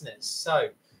you listeners. So,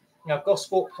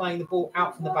 Gosport playing the ball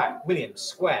out from the back. Williams,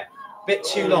 square. Bit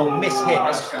too long, miss hit.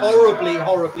 That's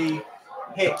horribly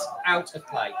hit out of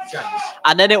play, James.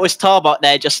 And then it was Tarbuck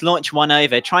there, just launched one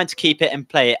over, trying to keep it in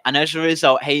play. And as a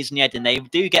result, Hayes and Yeading, they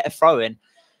do get a throw in.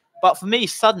 But for me,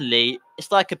 suddenly,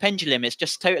 it's like a pendulum. It's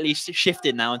just totally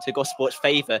shifted now into Gosport's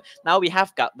favour. Now we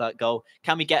have got that goal.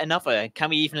 Can we get another? Can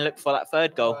we even look for that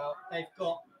third goal? Well, they've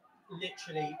got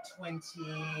literally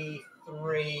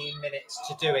 23 minutes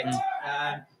to do it.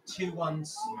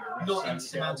 2-1's not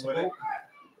insurmountable.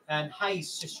 And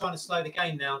Hayes just trying to slow the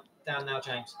game down now,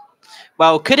 James.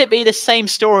 Well, could it be the same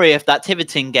story of that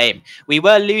Tiverton game? We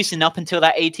were losing up until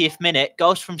that 80th minute.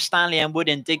 Goals from Stanley and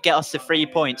Wooden did get us the 3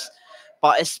 points.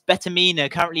 But it's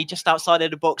Bettamina currently just outside of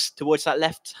the box towards that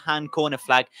left-hand corner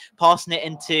flag, passing it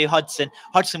into Hudson.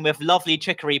 Hudson with lovely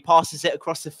trickery passes it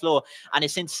across the floor, and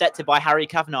it's intercepted by Harry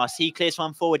Kavanagh. He clears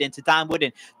one forward into Dan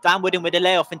Wooden. Dan Wooden with a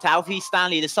layoff into Alfie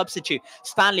Stanley, the substitute.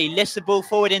 Stanley lifts the ball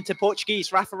forward into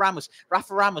Portuguese. Rafa Ramos.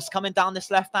 Rafa Ramos coming down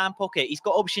this left-hand pocket. He's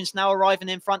got options now arriving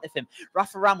in front of him.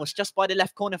 Rafa Ramos just by the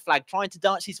left corner flag, trying to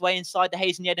dance his way inside the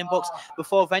Hayes and Yeading box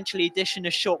before eventually dishing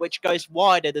a shot which goes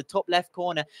wide at the top left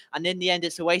corner, and in the end,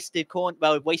 it's a wasted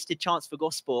chance for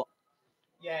Gosport.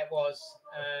 Yeah, it was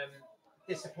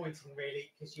disappointing, really,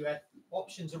 because you had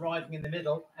options arriving in the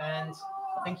middle, and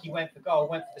I think he went for goal,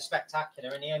 went for the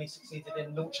spectacular, and he only succeeded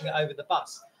in launching it over the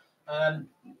bus. And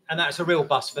that's a real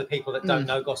bus for people that don't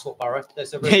know Gosport Borough.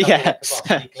 There's a real bus,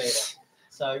 and he cleared it.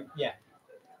 So, yeah.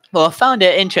 Well, I found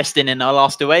it interesting in our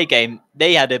last away game.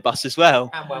 They had a bus as well.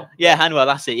 Hanwell. Yeah, Hanwell,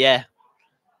 that's it, yeah.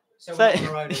 So we're on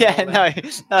our own yeah, well,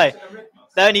 no.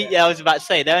 I was about to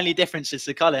say, the only difference is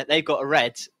the colour. They've got a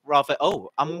red rather.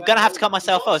 Oh, I'm going to have to cut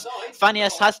myself off.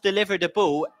 Fanias has delivered a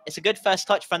ball. It's a good first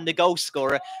touch from the goal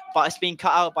scorer, but it's been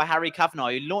cut out by Harry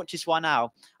Kavanagh, who launches one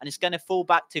out, and it's going to fall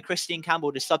back to Christian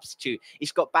Campbell, the substitute.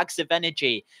 He's got bags of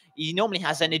energy. He normally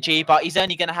has energy, but he's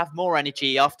only going to have more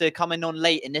energy after coming on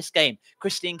late in this game.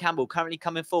 Christian Campbell currently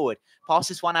coming forward.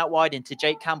 Passes one out wide into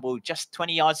Jake Campbell, just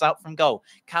 20 yards out from goal.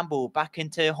 Campbell back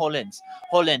into Hollands.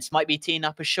 Hollands might be teeing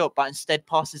up a shot, but instead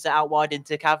passes it out wide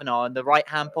into Kavanagh in the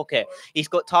right-hand pocket. He's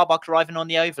got Tarbuck arriving on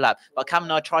the overlap, but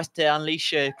Kavanagh tries to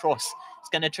unleash a cross. It's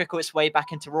going to trickle its way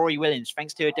back into Rory Williams,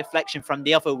 thanks to a deflection from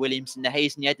the other Williams in the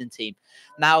Hayes and Yeading team.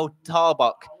 Now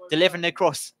Tarbuck delivering the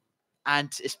cross, and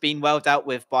it's been well dealt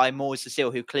with by Moores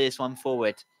Cecile, who clears one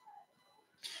forward.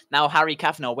 Now Harry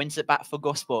Kavanagh wins it back for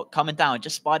Gosport, coming down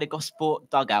just by the Gosport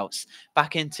dugouts.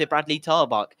 Back into Bradley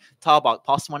Tarbuck. Tarbuck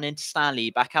passed one into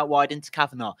Stanley, back out wide into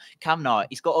Kavanagh. Kavanagh,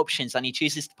 he's got options and he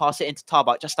chooses to pass it into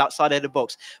Tarbuck just outside of the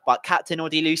box. But Captain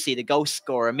Audie Lucy, the goal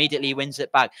scorer, immediately wins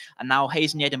it back. And now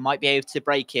Hayes and Yeading might be able to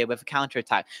break here with a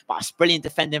counter-attack. But it's brilliant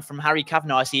defending from Harry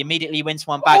Kavanagh as he immediately wins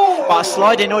one back. But a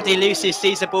sliding Audie Lucy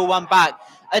sees the ball one back.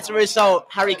 As a result,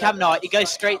 Harry Kavanagh, he goes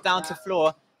straight down to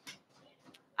floor.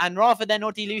 And rather than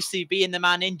Audie Lucy being the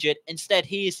man injured, instead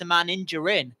he is the man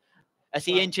injuring. As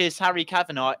he injures Harry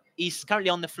Kavanagh, he's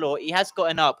currently on the floor. He has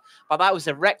gotten up, but that was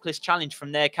a reckless challenge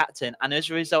from their captain. And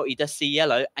as a result, he does see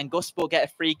yellow, and Gosport get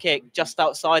a free kick just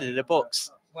outside of the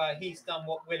box. Well, he's done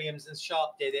what Williams and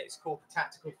Sharp did. It's called a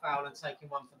tactical foul and taking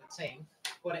one for the team.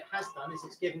 What it has done is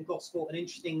it's given Gosport an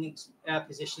interesting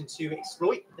position to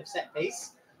exploit the set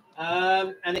piece.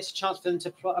 And it's a chance for them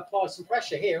to apply some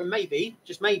pressure here and maybe,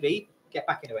 just maybe, get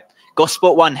back into it.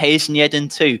 Gosport 1, Hayes and Yeading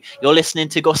 2. You're listening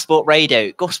to Gosport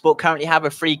Radio. Gosport currently have a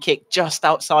free kick just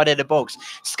outside of the box.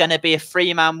 It's going to be a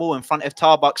 3-man wall in front of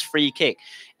Tarbuck's free kick.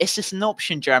 Is this an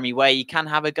option, Jeremy, where you can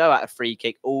have a go at a free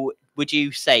kick, or would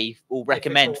you say or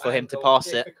recommend for him to pass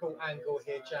it? Difficult angle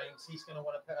here, James. He's going to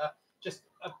want to put just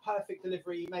a perfect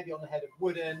delivery, maybe on the head of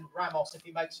Wooden. Ramos, if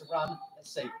he makes a run.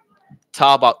 Let's see.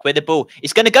 Tarbuck with the ball.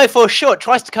 He's going to go for a shot,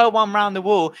 tries to curl one round the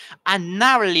wall and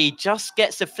narrowly just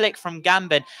gets a flick from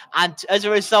Gambin. And as a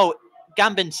result,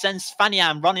 Gambin sends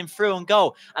Fanian running through on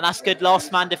goal, and that's good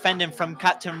last man defending from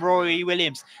Captain Rory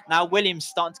Williams. Now Williams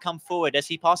starting to come forward as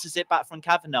he passes it back from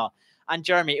Kavanagh. And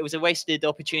Jeremy, it was a wasted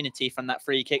opportunity from that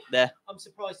free kick there. I'm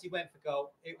surprised he went for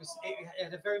goal. It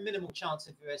had a very minimal chance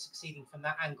of succeeding from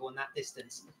that angle and that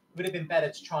distance. It would have been better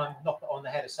to try and knock it on the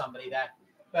head of somebody there.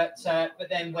 But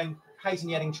then when Hayes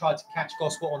and Yeading tried to catch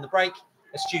Gosport on the break,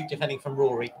 astute defending from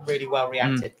Rory, really well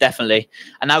reacted. Definitely.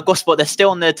 And now Gosport, they're still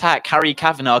on the attack. Harry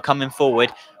Kavanagh coming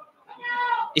forward.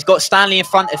 He's got Stanley in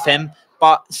front of him,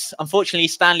 but unfortunately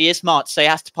Stanley is marked, so he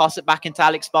has to pass it back into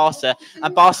Alex Barca.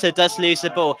 And Barca does lose the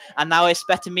ball. And now it's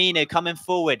Bettamina coming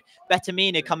forward.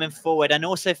 And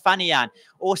also Fanian.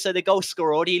 Also the goal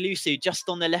scorer, Odi Lusu, just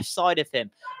on the left side of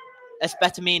him. As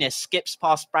Bettamina skips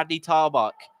past Bradley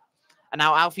Tarbuck. And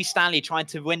now Alfie Stanley trying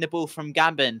to win the ball from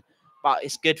Gambin. But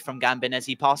it's good from Gambin as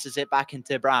he passes it back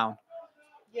into Brown.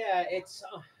 Yeah, it's,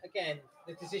 again,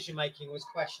 the decision-making was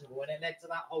questionable, and it led to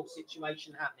that whole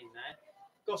situation happening there.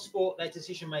 Gosport, their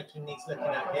decision-making needs looking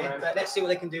at here, but let's see what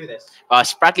they can do with this.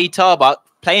 It's Bradley Tarbuck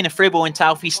playing a through ball into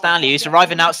Alfie Stanley, who's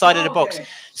arriving outside of the box.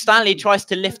 Stanley tries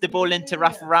to lift the ball into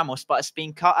Rafa Ramos, but it's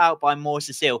been cut out by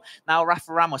Morsazil. Now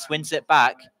Rafa Ramos wins it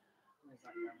back.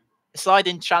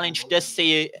 Sliding challenge does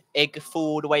see Ig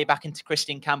fall all the way back into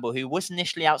Christian Campbell, who was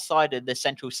initially outside of the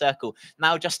central circle,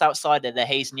 now just outside of the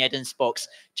Hayes and Yeading's box.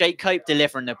 Jake Cope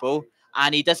delivering the ball,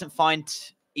 and he doesn't find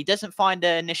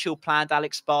the initial planned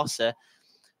Alex Barca.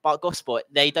 But Gosport,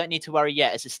 they don't need to worry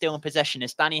yet as it's still in possession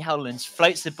as Danny Howlands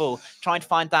floats the ball, trying to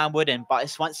find Dan Wooden, but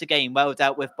it's once again well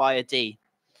dealt with by a D.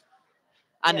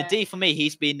 And the D for me,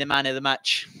 he's been the man of the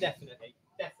match. Definitely.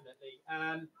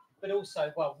 But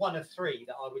also, well, one of three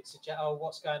that I would suggest. Oh,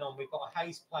 what's going on? We've got a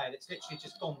Hayes player that's literally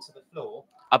just gone to the floor.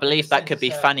 I believe that could be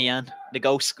Fanian, the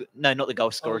goal. No, not the goal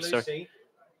scorer. Lucy. Sorry.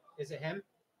 Is it him?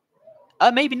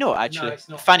 Maybe not actually. No, it's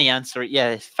not. Fanian. Sorry,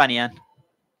 yeah, it's Fanian.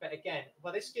 But again,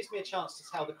 well, this gives me a chance to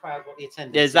tell the crowd what the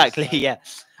attendance Yeah, exactly. is. So. Yeah.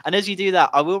 And as you do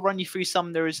that, I will run you through some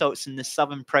of the results in the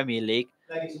Southern Premier League.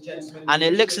 Ladies and gentlemen, and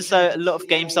it looks as though a lot of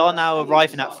games are now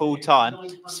arriving at full time.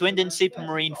 Swindon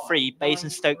Supermarine 3,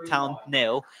 Basingstoke Town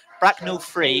 0, Bracknell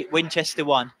 3, Winchester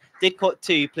 1, Didcot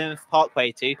 2, Plymouth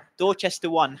Parkway 2, Dorchester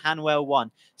 1, Hanwell 1,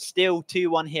 Steele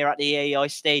 2-1 here at the AEI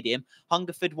Stadium,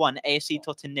 Hungerford 1, AFC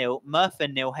Totton 0,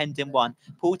 Merthyr 0, Hendon 1,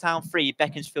 Pooltown 3,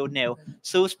 Beaconsfield 0,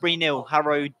 Salisbury 0,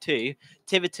 Harrow 2,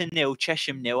 Tiverton 0,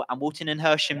 Chesham 0, and Walton and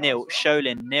Hersham 0,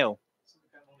 Sholin 0.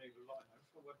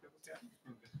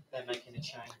 They're making a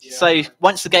change. So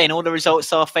once again, all the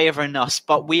results are favouring us,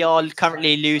 but we are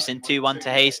currently losing 2-1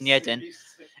 to Hayes and Yeading.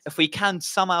 If we can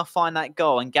somehow find that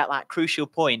goal and get that crucial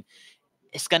point,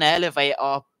 it's going to elevate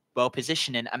our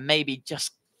positioning and maybe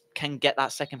just can get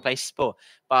that second place spot.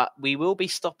 But we will be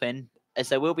stopping as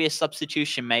there will be a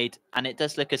substitution made, and it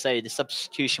does look as though the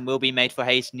substitution will be made for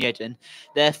Hayes and Yeading,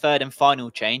 their third and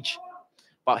final change.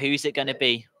 But who's it going to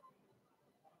be?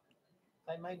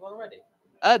 They made one already.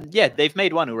 Yeah, they've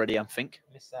made one already, I think.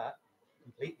 Missed that.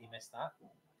 Completely missed that.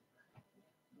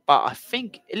 But I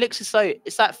think it looks as though,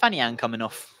 is that Fanian coming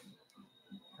off?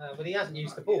 But he hasn't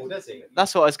used the ball, does he?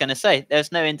 That's what I was going to say.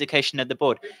 There's no indication of the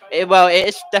board. Well, it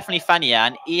is definitely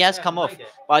Fanian. He has come off,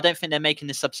 but I don't think they're making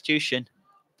the substitution.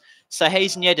 So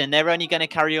Hayes and Yeading, they're only going to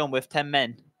carry on with 10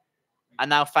 men.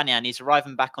 And now Fanian, he's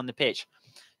arriving back on the pitch.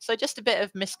 So just a bit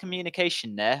of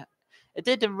miscommunication there. It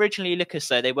did originally look as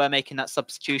though they were making that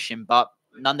substitution, but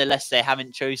nonetheless, they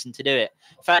haven't chosen to do it.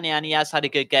 Fanian, he has had a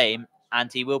good game,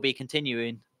 and he will be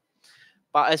continuing.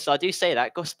 But as I do say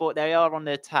that, Gosport, they are on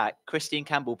the attack. Christian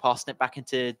Campbell passing it back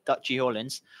into Dutchy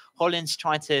Hollins. Hollins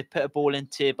trying to put a ball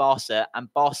into Barca,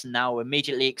 and Barca now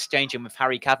immediately exchanging with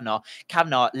Harry Kavanagh.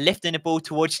 Kavanagh lifting the ball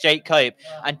towards Jake Cope,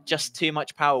 and just too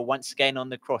much power once again on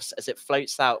the cross as it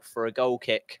floats out for a goal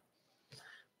kick.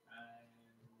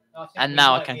 And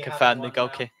now I can confirm the goal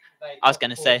kick. I was going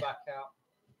to say.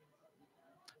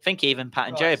 I think even Pat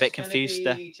and Joe are a bit confused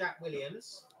there. Jack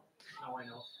Williams.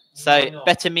 So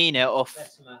Bettamina off.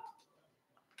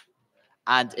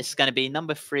 And it's going to be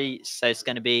number 3. So it's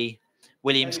going to be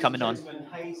Williams coming on.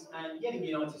 Hayes and Yeading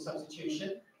United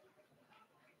substitution.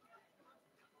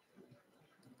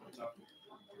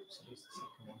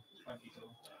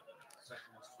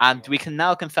 And we can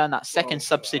now confirm that second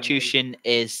substitution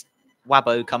is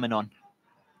Wabo coming on.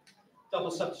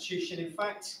 Double substitution, in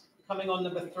fact. Coming on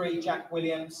number 3, Jack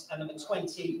Williams, and number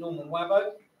 20, Norman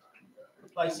Wabo.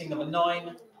 Replacing number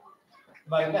 9,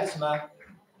 Mo Bessemer,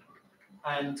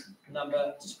 and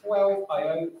number 12,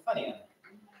 Io Fanian.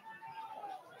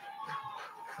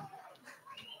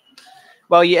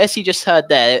 Well, as you just heard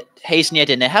there, Hayes and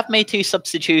Yeading, they have made 2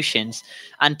 substitutions,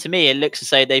 and to me, it looks as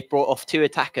though they've brought off 2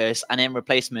 attackers, and in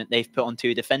replacement, they've put on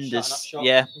 2 defenders. Shutting up shop.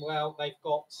 Yeah. Well, they've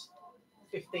got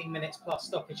 15 minutes plus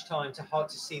stoppage time to hard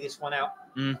to see this one out.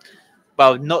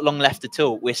 Well, not long left at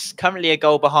all. We're currently a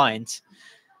goal behind,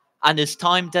 and as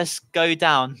time does go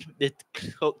down, the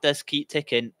clock does keep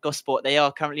ticking. Gosport, they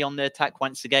are currently on the attack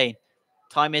once again.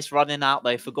 Time is running out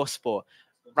though for Gosport.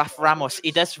 Rafa Ramos,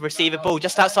 he does receive a ball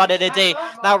just outside of the D.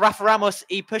 Now Rafa Ramos,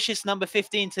 he pushes number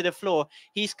 15 to the floor.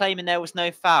 He's claiming there was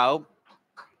no foul.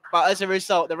 But as a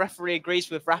result, the referee agrees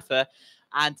with Rafa.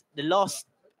 And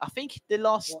I think the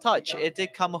last touch, it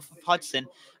did come off of Hudson.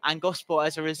 And Gosport,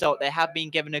 as a result, they have been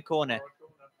given a corner.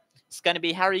 It's going to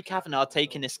be Harry Kavanagh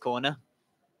taking this corner.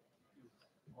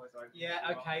 Yeah,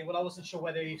 okay. Well, I wasn't sure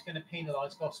whether he was going to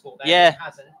penalise Gosport there. Yeah. He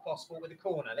hasn't. Gosport with a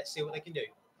corner. Let's see what they can do.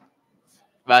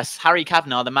 That's Harry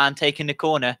Kavanagh, the man taking the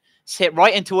corner. It's hit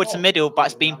right in towards the middle, but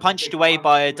it's been punched away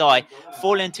by a die.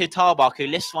 Falling to Tarbach, who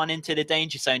lifts one into the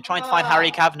danger zone, trying to find Harry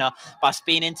Kavanagh, but it's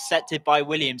been intercepted by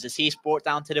Williams as he's brought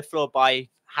down to the floor by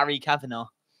Harry Kavanagh.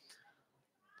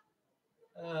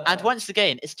 And once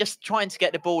again, it's just trying to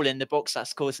get the ball in the box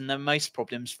that's causing the most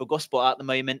problems for Gosport at the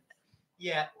moment.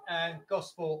 Yeah, and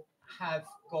Gosport have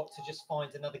got to just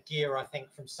find another gear, I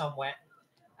think, from somewhere.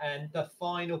 And the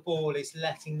final ball is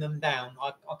letting them down.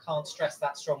 I can't stress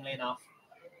that strongly enough.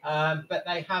 But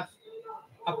they have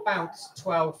about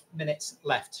 12 minutes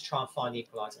left to try and find the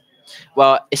equaliser.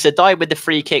 Well, it's a die with the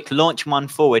free kick, launch one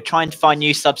forward, trying to find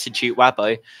new substitute,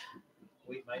 Wabo.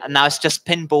 And now it's just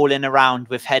pinballing around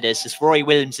with headers as Roy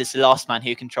Williams is the last man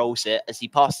who controls it as he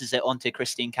passes it on to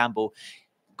Christian Campbell.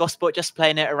 Gosport just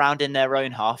playing it around in their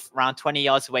own half, around 20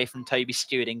 yards away from Toby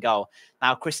Stewart in goal.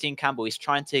 Now Christian Campbell is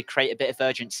trying to create a bit of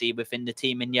urgency within the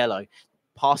team in yellow.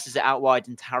 Passes it out wide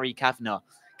into Harry Kavanagh.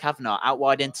 Kavanagh out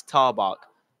wide into Tarbach.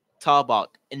 Tarbach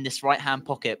in this right-hand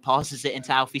pocket passes it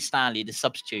into Alfie Stanley, the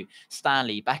substitute.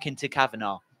 Stanley back into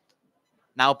Kavanagh.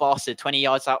 Now Barca 20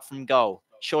 yards out from goal.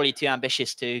 Surely too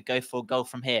ambitious to go for a goal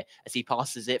from here as he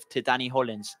passes it to Danny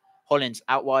Hollins. Hollins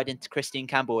out wide into Christian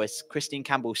Campbell as Christian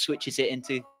Campbell switches it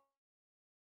into...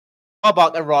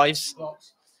 Tarbach arrives.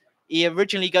 He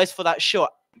originally goes for that shot,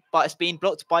 but it's been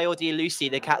blocked by Audie Lucy,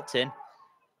 the captain.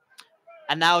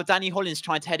 And now Danny Hollins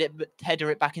trying to header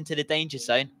it back into the danger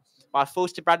zone. But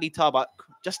falls to Bradley Tarbach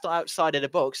just outside of the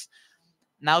box.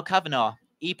 Now Kavanagh,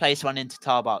 he plays one into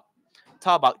Tarbach.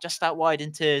 Tarbach just out wide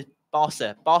into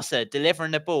Barca. Barca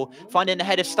delivering the ball, finding the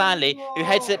head of Stanley, who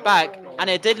heads it back. And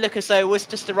it did look as though it was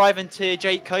just arriving to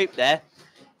Jake Cope there.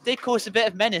 Did cause a bit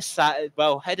of menace,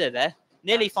 header there.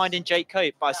 Nearly finding Jake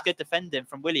Cope, but it's good defending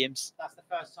from Williams. That's the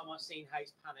first time I've seen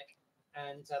Hayes panic.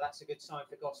 And that's a good sign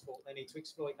for Gosport. They need to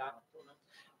exploit that.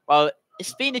 Well,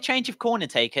 it's been a change of corner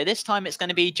taker. This time it's going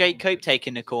to be Jake Cope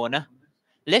taking the corner.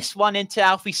 Lifts one into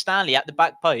Alfie Stanley at the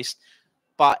back post.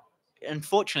 But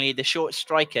unfortunately, the short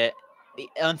striker,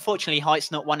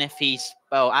 height's not one of his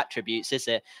attributes, is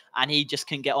it? And he just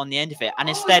couldn't get on the end of it. And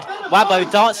instead, Wabo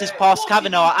dances past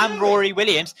Kavanagh and Rory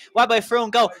Williams. Wabo through on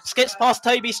goal, skips past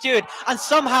Toby Stewart, and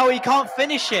somehow he can't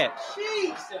finish it.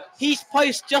 Jesus. His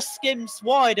post just skims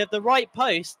wide of the right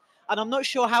post. And I'm not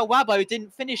sure how Wabo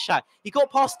didn't finish that. He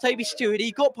got past Toby Stewart.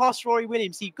 He got past Rory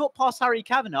Williams. He got past Harry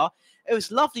Kavanagh. It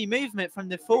was lovely movement from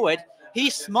the forward.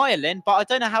 He's smiling, but I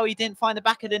don't know how he didn't find the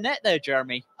back of the net there,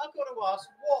 Jeremy. I've got to ask,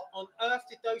 what on earth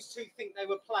did those two think they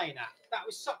were playing at? That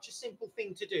was such a simple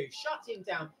thing to do. Shut him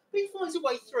down. But he finds a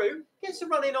way through, gets a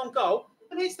run in on goal,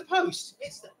 and hits the post.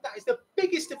 That is the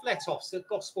biggest of let-offs that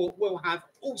Gosport will have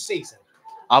all season.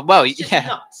 Well, it's just yeah.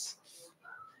 Nuts.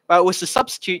 Well, it was the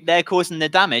substitute there causing the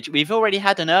damage. We've already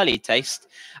had an early taste.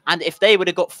 And if they would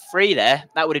have got 3 there,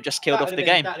 that would have just killed off the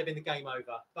game. That would have been the game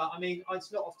over. But, I mean,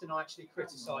 it's not often I actually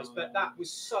criticise, but that was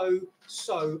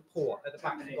so poor at the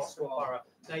back of the Gosport Borough.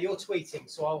 Now, you're tweeting,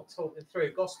 so I'll talk them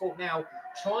through. Gosport now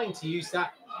trying to use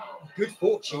that good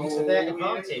fortune to their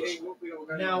advantage.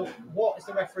 Now, what is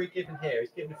the referee given here?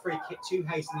 He's given a free kick to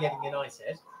Hayes and Yeading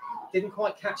United. Didn't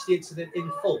quite catch the incident in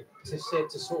full to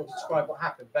sort of describe what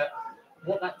happened, but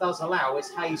what that does allow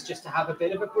is Hayes just to have a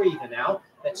bit of a breather now.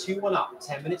 They're 2-1 up,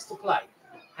 10 minutes to play.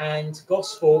 And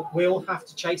Gosport will have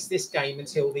to chase this game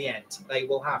until the end. They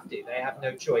will have to. They have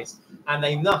no choice. And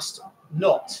they must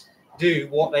not do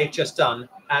what they've just done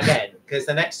again, because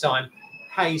the next time,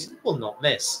 Hayes will not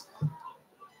miss.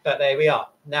 But there we are.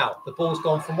 Now, the ball's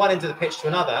gone from one end of the pitch to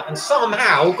another, and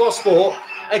somehow Gosport,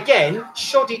 again,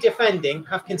 shoddy defending,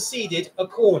 have conceded a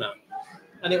corner.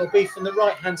 And it will be from the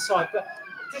right-hand side. But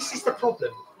this is the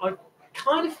problem. I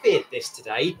kind of feared this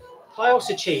today. Chaos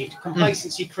achieved,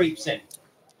 complacency creeps in.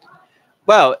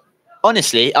 Well,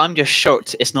 Honestly, I'm just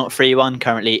shocked it's not 3-1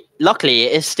 currently. Luckily,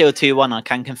 it is still 2-1, I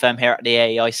can confirm here at the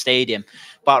AEI Stadium.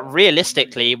 But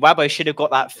realistically, Wabo should have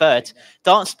got that third.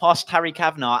 Danced past Harry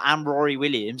Kavanagh and Rory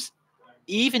Williams.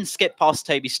 He even skipped past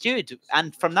Toby Stewart.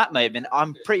 And from that moment,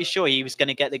 I'm pretty sure he was going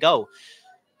to get the goal.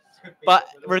 But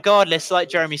regardless, like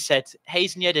Jeremy said,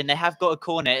 Hayes and Yeading, they have got a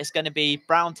corner. It's going to be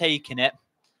Brown taking it.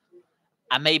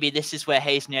 And maybe this is where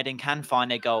Hayes and Yeading can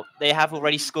find a goal. They have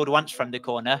already scored once from the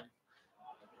corner.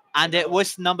 And it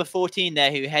was number 14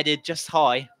 there who headed just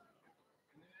high.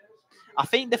 I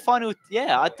think the final,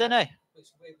 I don't know. It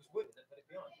was Wood that put it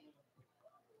behind.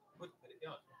 Wood put it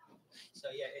behind. So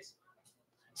yeah,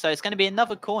 So it's going to be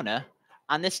another corner.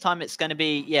 And this time it's going to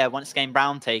be, once again,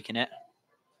 Brown taking it.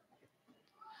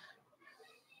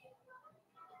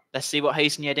 Let's see what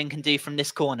Hayes and Yeading can do from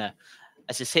this corner.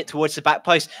 As it's hit towards the back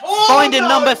post. Finding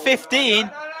number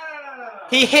 15.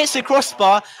 He hits the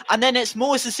crossbar, and then it's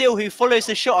Moores Azil who follows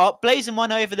the shot up, blazing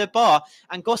one over the bar.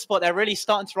 And Gosport, they're really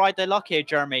starting to ride their luck here,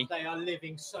 Jeremy. They are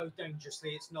living so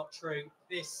dangerously. It's not true.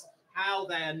 How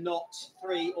they are not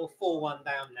 3 or 4-1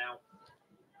 down now.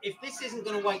 If this isn't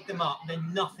going to wake them up,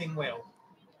 then nothing will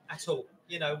at all.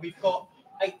 You know, we've got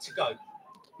 8 to go.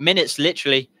 Minutes,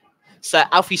 literally. So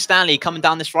Alfie Stanley coming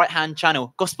down this right-hand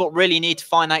channel. Gosport really need to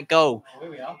find that goal. Oh,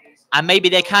 here we are. And maybe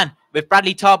they can. With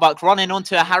Bradley Tarbuck running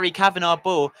onto a Harry Kavanagh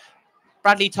ball.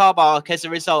 Bradley Tarbuck, as a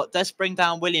result, does bring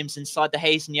down Williams inside the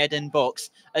Hayes and Yeading box.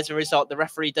 As a result, the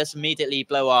referee does immediately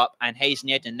blow up, and Hayes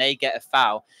and Yeading, they get a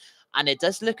foul. And it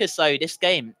does look as though this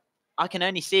game, I can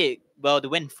only see it, the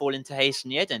win fall into Hayes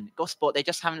and Yeading. Gosport, they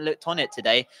just haven't looked on it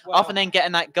today. Well, other than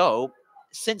getting that goal,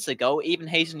 since the goal, even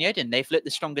Hayes and Yeading, they've looked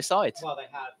the stronger side. Well, they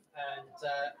have.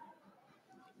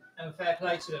 And fair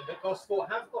play to them. But Gosport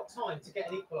have got time to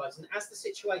get an equaliser. And as the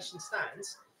situation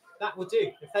stands, that will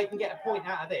do. If they can get a point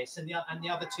out of this and the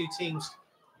other two teams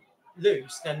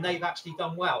lose, then they've actually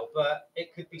done well. But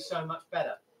it could be so much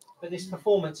better. But this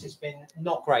performance has been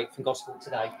not great from Gosport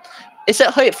today. Is it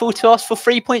hopeful to ask for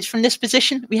 3 points from this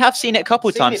position? We have seen it a couple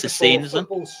of times this season.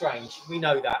 Football's strange. We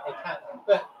know that. It can,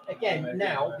 but again,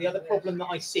 now the other problem that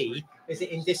I see is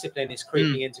that indiscipline is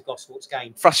creeping into Gosport's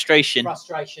game. Frustration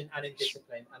and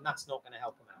indiscipline, and that's not going to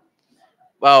help them out.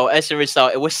 Well, as a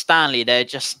result, it was Stanley. They're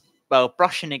just,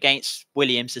 brushing against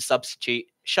Williams, the substitute,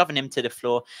 shoving him to the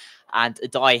floor. And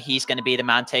Adai, he's going to be the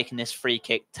man taking this free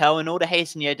kick, telling all the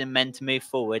Hayes and Yeading men to move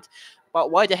forward.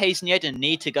 But why do Hayes and Yeading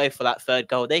need to go for that third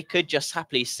goal? They could just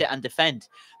happily sit and defend.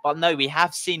 But no, we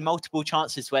have seen multiple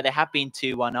chances where they have been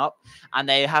 2-1 up, and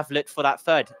they have looked for that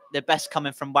third. The best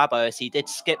coming from Wabo, as he did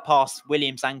skip past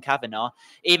Williams and Kavanagh,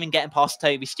 even getting past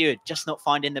Toby Stewart, just not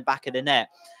finding the back of the net.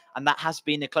 And that has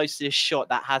been the closest shot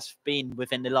that has been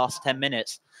within the last 10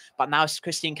 minutes. But now it's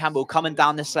Christian Campbell coming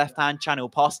down this left-hand channel,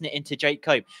 passing it into Jake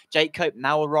Cope. Jake Cope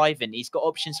now arriving. He's got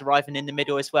options arriving in the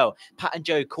middle as well. Pat and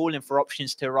Joe calling for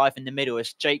options to arrive in the middle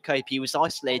as Jake Cope, he was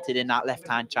isolated in that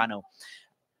left-hand channel.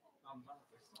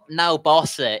 Now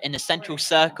Barca in the central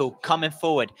circle, coming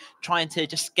forward, trying to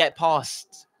just get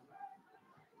past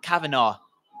Kavanagh.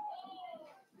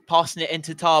 Passing it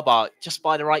into Tarbuck, just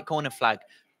by the right corner flag.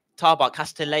 Tarbuck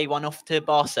has to lay one off to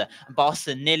Barca. And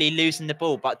Barca nearly losing the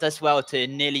ball, but does well to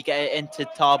nearly get it into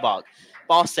Tarbuck.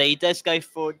 Barca, he does go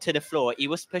to the floor. He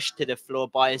was pushed to the floor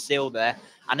by Azil there.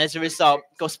 And as a result,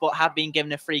 Gosport have been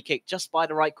given a free kick just by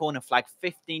the right corner flag,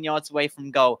 15 yards away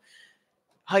from goal.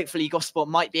 Hopefully, Gosport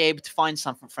might be able to find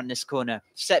something from this corner.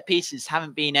 Set pieces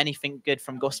haven't been anything good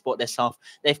from Gosport this half.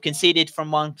 They've conceded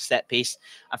from one set piece,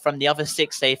 and from the other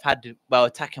 6 they've had,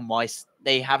 attacking-wise,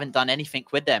 they haven't done anything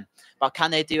with them. But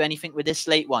can they do anything with this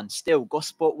late one? Still,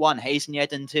 Gosport 1, Hayes and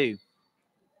Yeading 2.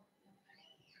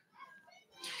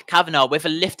 Kavanagh with a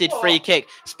lifted free kick.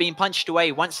 It's been punched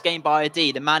away once again by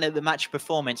Adi, the man of the match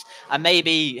performance. And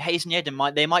maybe Hayes and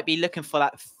Yeading might be looking for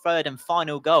that third and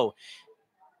final goal.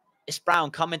 It's Brown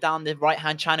coming down the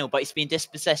right-hand channel, but it's been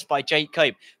dispossessed by Jake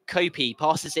Cope. Copey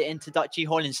passes it into Dutchy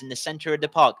Hollins in the centre of the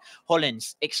park.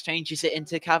 Hollins exchanges it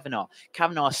into Kavanagh.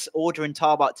 Kavanagh's ordering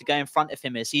Tarbuck to go in front of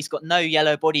him as he's got no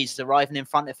yellow bodies arriving in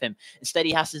front of him. Instead,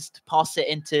 he has to pass it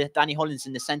into Danny Hollins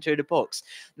in the centre of the box.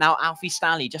 Now, Alfie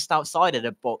Stanley just outside of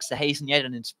the box, the Hayes and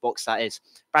Yeading's box, that is.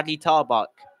 Bradley Tarbuck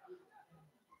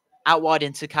out wide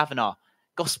into Kavanagh.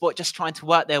 Gosport just trying to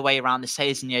work their way around the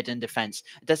Hayes and Yeading defence.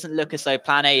 It doesn't look as though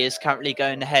plan A is currently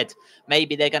going ahead.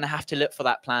 Maybe they're going to have to look for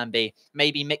that plan B.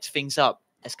 Maybe mix things up,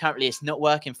 as currently it's not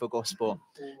working for Gosport.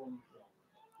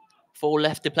 4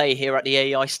 left to play here at the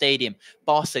AEI Stadium.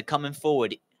 Barca coming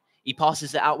forward. He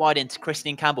passes it out wide into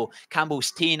Christian Campbell.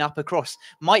 Campbell's teeing up across.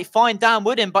 Might find Dan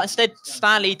Wooden, but instead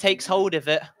Stanley takes hold of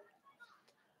it.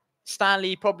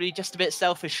 Stanley probably just a bit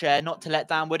selfish there, not to let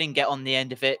Dan Wooding get on the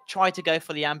end of it. Tried to go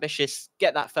for the ambitious,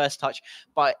 get that first touch,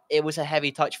 but it was a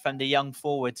heavy touch from the young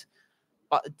forward.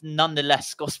 But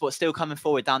nonetheless, Gosport still coming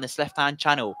forward down this left-hand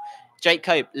channel. Jake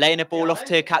Cope laying the ball off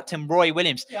to captain Roy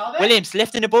Williams. Williams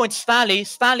lifting the ball into Stanley.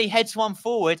 Stanley heads one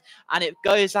forward, and it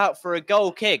goes out for a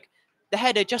goal kick. The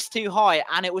header just too high,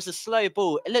 and it was a slow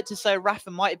ball. It looked as though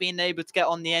Rafa might have been able to get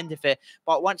on the end of it.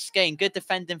 But once again, good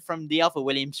defending from the other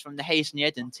Williams from the Hayes and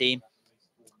Yeading team.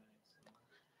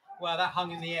 Well, that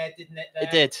hung in the air, didn't it? There,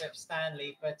 it did.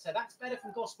 Stanley, but that's better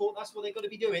from Gosport. That's what they've got to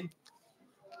be doing.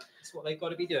 That's what they've got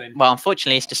to be doing. Well,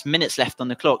 unfortunately, it's just minutes left on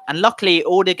the clock. And luckily,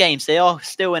 all the games, they are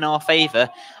still in our favour.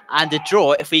 And a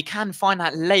draw, if we can find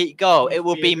that late goal, it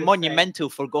will be monumental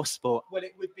for Gosport. Well,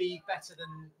 it would be better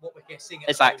than what we're getting.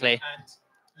 Exactly. And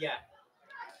yeah.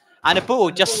 And the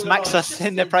ball just smacks us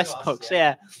in the press box.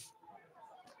 Yeah.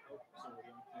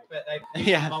 But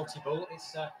they've multi-ball.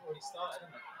 It's already started,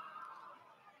 hasn't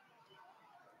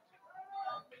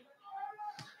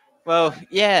it? Well,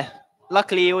 yeah.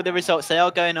 Luckily, all the results, they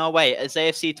are going our way. As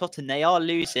AFC Tottenham, they are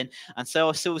losing, and so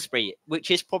are Salisbury,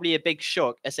 which is probably a big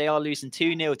shock as they are losing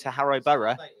 2-0 to Harrow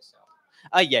Borough.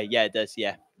 Oh, yeah, it does,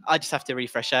 yeah. I just have to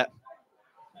refresh that.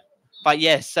 But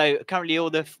yeah, so currently all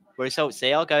the results,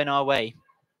 they are going our way.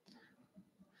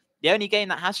 The only game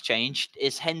that has changed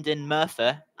is Hendon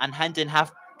Merthyr, and Hendon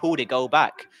have pulled a goal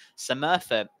back. So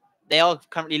Merthyr, they are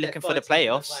currently looking for the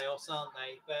playoffs. Aren't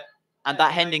they? But and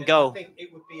that Hendon goal. I think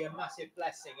it would be a massive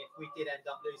blessing if we did end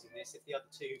up losing this, if the other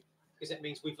two, because it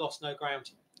means we've lost no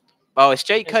ground. Oh, it's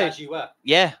Jake Cope. As you were.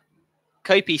 Yeah.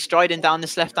 Kopi striding down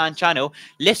this left-hand channel,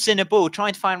 lifts in a ball,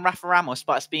 trying to find Rafa Ramos,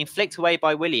 but it's being flicked away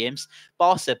by Williams.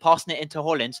 Barca passing it into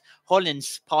Hollins.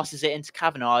 Hollins passes it into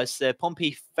Kavanagh as the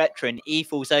Pompey veteran. He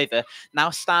falls over. Now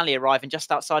Stanley arriving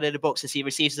just outside of the box as he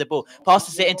receives the ball.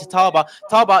 Passes it into Tarba.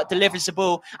 Tarba delivers the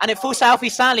ball, and it falls to Alfie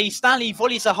Stanley. Stanley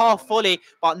volleys a half volley,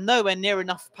 but nowhere near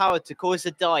enough power to cause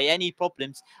a die any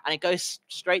problems, and it goes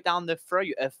straight down the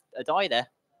throat of a die there.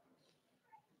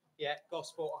 Yeah,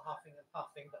 Gosport are huffing and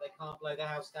puffing, but they can't blow the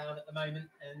house down at the moment.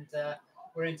 And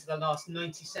we're into the last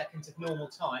 90 seconds of normal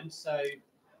time. So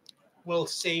we'll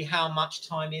see how much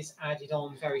time is added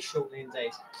on very shortly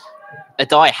indeed.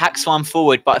 Adai hacks one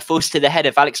forward, but it falls to the head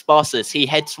of Alex Barces. He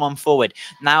heads one forward.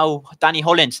 Now Danny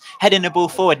Hollins heading the ball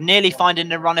forward, nearly finding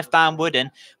the run of Dan Wooden,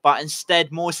 but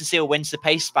instead Moorsazil wins the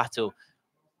pace battle.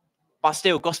 But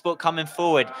still, Gosport coming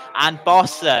forward, and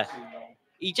Barca,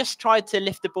 he just tried to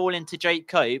lift the ball into Jake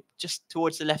Cope, just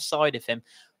towards the left side of him,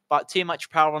 but too much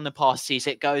power on the pass sees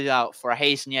it goes out for a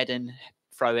Hayes and Yeading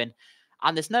throw-in.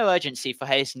 And there's no urgency for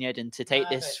Hayes and Yeading to take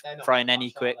this throw-in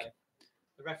any quick.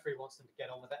 The referee wants them to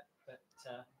get on with it,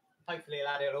 but hopefully he'll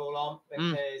add it all on,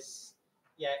 because,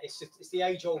 yeah, it's the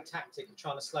age-old tactic of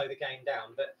trying to slow the game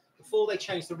down. But before they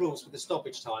changed the rules for the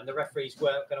stoppage time, the referees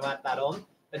weren't going to add that on.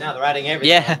 But now they're adding everything.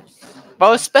 Yeah,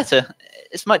 well, it's better.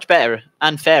 It's much better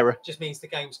and fairer. Just means the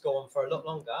game's go on for a lot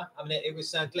longer. I mean, it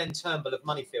was Glenn Turnbull of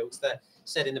Moneyfields that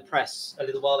said in the press a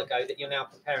little while ago that you're now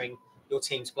preparing your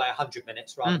team to play 100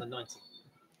 minutes rather than 90.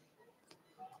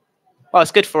 Well,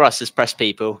 it's good for us as press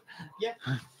people. Yeah.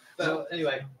 But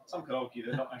anyway, some could argue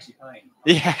they're not actually playing.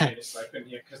 Yeah.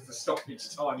 Because the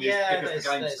stoppage time is there's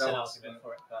an argument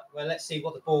for it. But, well, let's see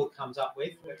what the board comes up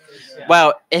with.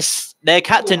 Well, it's their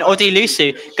captain, Odi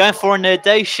Lusu, going for an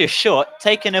audacious shot,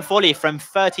 taking a volley from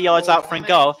 30 yards out from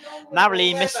goal,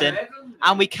 narrowly missing.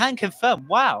 And we can confirm,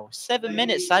 wow, 7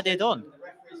 minutes added on. The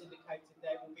referees indicated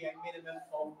there will be a minimum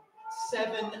of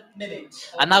 7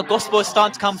 minutes. And now Gosport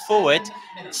starting to come forward.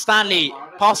 Stanley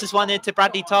passes one into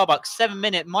Bradley Tarbuck. 7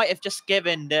 minutes might have just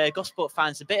given the Gosport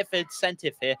fans a bit of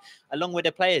incentive here, along with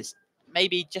the players.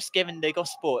 Maybe just giving the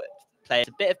Gosport players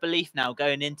a bit of belief now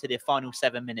going into the final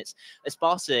 7 minutes. As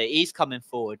Barca, he's coming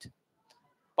forward.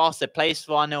 Barca plays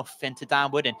one off into Dan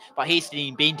Wooden, but he's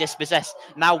been dispossessed.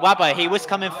 Now Wabo, he was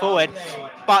coming forward,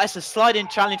 but it's a sliding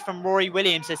challenge from Rory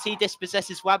Williams as he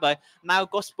dispossesses Wabo. Now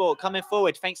Gosport coming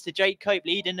forward thanks to Jake Cope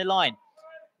leading the line.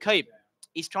 Cope,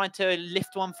 he's trying to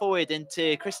lift one forward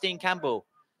into Christine Campbell.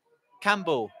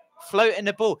 Campbell floating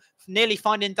the ball, nearly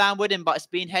finding Dan Wooden, but it's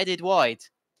been headed wide.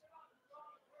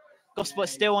 Gosport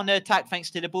still on the attack thanks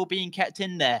to the ball being kept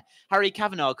in there. Harry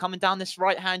Kavanagh coming down this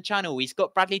right-hand channel. He's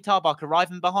got Bradley Tarbuck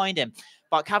arriving behind him.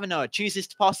 But Kavanagh chooses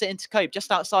to pass it into Cope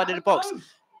just outside of the box.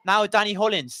 Now Danny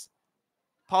Hollins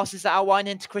passes it out wide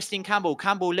into Christian Campbell.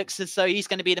 Campbell looks as though he's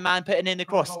going to be the man putting in the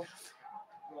cross.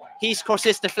 His cross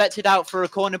is deflected out for a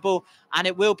corner ball, and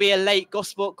it will be a late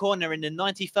Gosport corner in the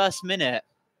 91st minute.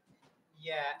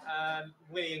 Yeah,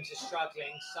 Williams is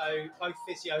struggling, so both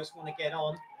physios want to get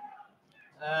on.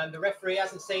 The referee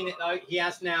hasn't seen it, though. He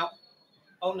has now.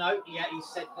 Oh no, yeah, he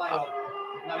said play on.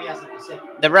 No, he hasn't. He said.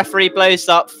 The referee blows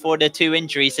up for the 2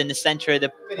 injuries in the centre of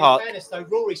the But park. in fairness, though,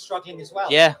 Rory's struggling as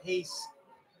well. Yeah. He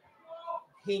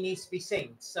needs to be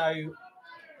seen. So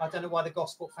I don't know why the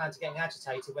Gosport fans are getting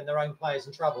agitated when their own player's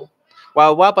in trouble.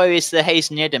 Well, Wabo is the Hayes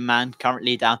Yeading man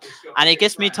currently down, and it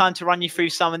gives me time to run you through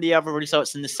some of the other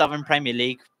results in the Southern Premier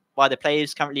League while the play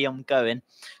is currently ongoing.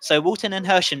 So Walton and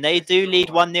Hersham, they do lead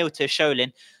 1-0 to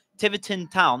Shoalin. Tiverton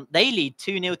Town, they lead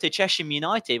 2-0 to Chesham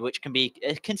United, which can be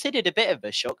considered a bit of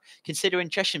a shock, considering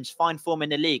Chesham's fine form in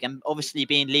the league and obviously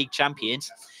being league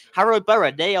champions. Harrow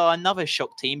Borough, they are another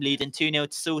shock team, leading 2-0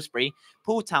 to Salisbury.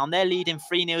 Poole Town, they're leading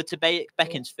 3-0 to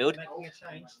Beaconsfield. They're making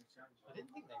a change. I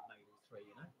didn't think they'd made all three,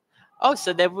 you know. Oh,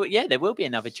 so there will be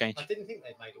another change. I didn't think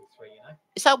they'd made all three, you know.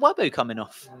 Is that Wabo coming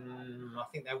off? I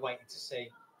think they're waiting to see.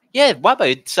 Yeah,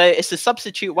 Wabo. So it's a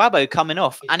substitute Wabo coming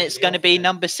off, He's and gonna it's be going to off be then.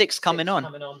 number 6 coming on.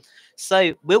 Coming on.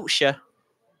 So Wiltshire,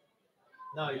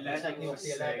 No, they're taking off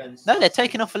the 11. no, they're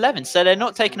taking off 11. So they're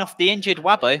not taking off the injured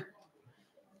Wabo.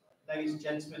 Ladies and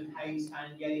gentlemen, Hayes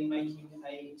and Yeading making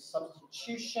a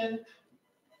substitution.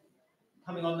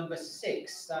 Coming on number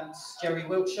 6, that's Jerry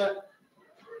Wiltshire.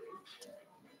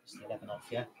 It's the 11 off,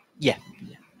 yeah? Yeah.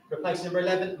 Replacing number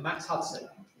 11, Max Hudson.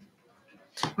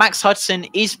 Max Hudson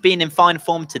is been in fine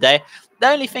form today. The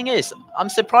only thing is, I'm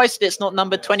surprised it's not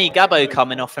number 20 Gabbo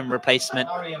coming off in replacement.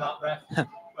 Hurry him up, ref. Well,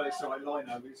 it's all right, line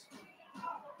overs.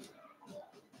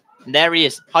 And there he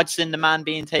is, Hudson, the man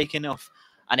being taken off.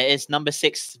 And it is number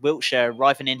 6 Wiltshire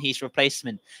arriving in his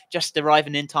replacement, just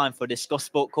arriving in time for this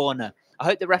Gosport corner. I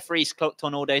hope the referees clocked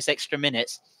on all those extra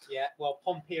minutes. Yeah, well,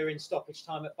 Pompey are in stoppage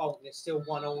time at Bolton. It's still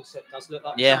 1-1, so it does look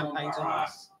like Yeah. champagne's on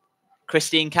us.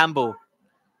 Christian Campbell.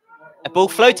 A ball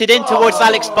floated in towards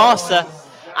Alex Barser.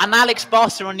 And Alex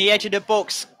Barser on the edge of the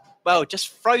box, well, just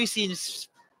throws his,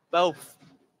 boot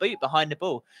behind the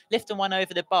ball, lifting one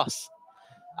over the bus.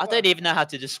 I don't even know how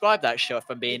to describe that shot, if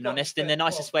I'm being honest, in the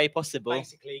nicest way possible.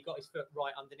 Basically, he got his foot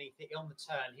right underneath it on the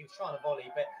turn. He was trying to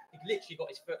volley, but he literally got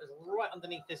his foot as right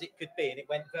underneath as it could be, and it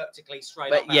went vertically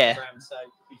straight up yeah. the ground. So,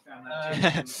 He found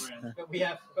that on the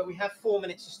ground. but we have 4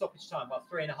 minutes of stoppage time, well,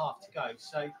 3.5 to go.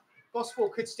 So,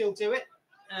 Gosport could still do it.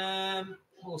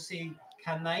 We'll see,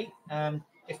 can they?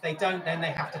 If they don't, then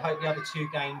they have to hope the other 2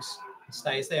 games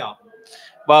stay as they are.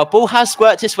 Well, ball has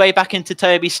worked its way back into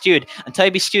Toby Stewart, and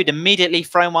Toby Stewart immediately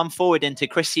thrown one forward into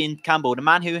Christian Campbell, the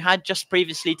man who had just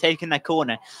previously taken that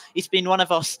corner. He's been one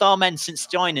of our star men since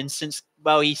joining,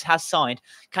 he has signed.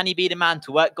 Can he be the man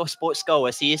to work Gosport's goal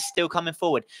as he is still coming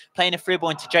forward, playing a through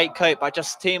ball into Jake Cope, but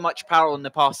just too much power on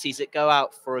the pass, sees it go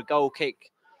out for a goal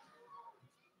kick.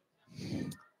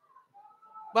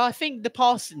 Well, I think the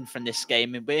passing from this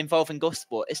game involving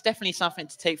Gosport is definitely something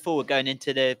to take forward going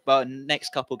into the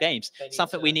next couple of games.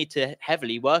 Something we need to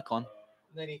heavily work on.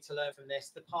 They need to learn from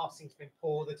this. The passing's been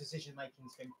poor. The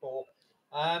decision-making's been poor.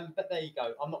 But there you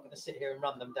go. I'm not going to sit here and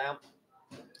run them down.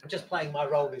 I'm just playing my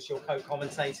role as your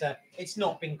co-commentator. It's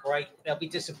not been great. They'll be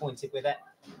disappointed with it.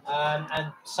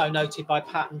 And so noted by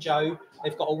Pat and Joe.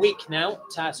 They've got a week now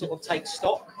to sort of take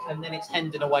stock, and then it's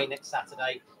Hendon away next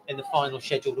Saturday in the final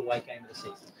scheduled away game of the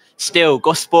season. Still,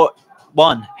 Gosport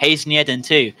 1, Hayes and Yeading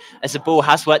 2, as the ball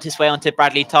has worked its way onto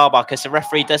Bradley Tarbuck as the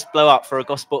referee does blow up for a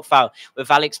Gosport foul, with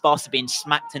Alex Barser being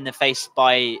smacked in the face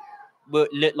by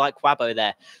what looked like Wabo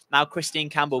there. Now Christian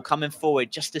Campbell coming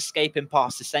forward, just escaping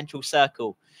past the central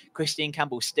circle. Christian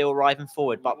Campbell still arriving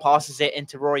forward, but passes it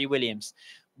into Rory Williams.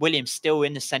 Williams still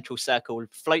in the central circle,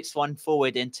 floats one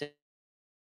forward into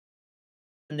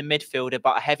the midfielder,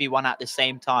 but a heavy one at the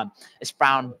same time as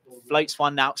Brown floats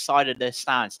one outside of the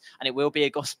stands, and it will be a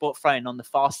Gosport throw on the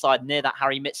far side near that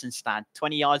Harry Mitson stand,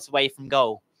 20 yards away from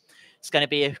goal. It's going to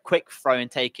be a quick throw and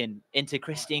taken into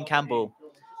Christian Campbell.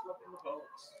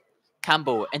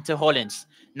 Campbell into Hollins,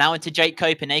 now into Jake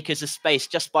Cope in acres of space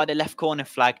just by the left corner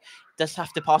flag. Does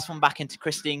have to pass one back into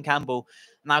Christian Campbell.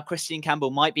 Now Christian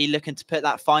Campbell might be looking to put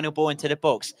that final ball into the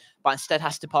box, but instead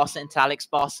has to pass it into Alex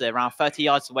Barser around 30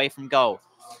 yards away from goal.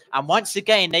 And once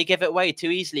again, they give it away too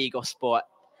easily, Gosport,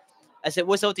 as it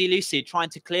was Oddie Lucid trying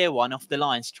to clear one off the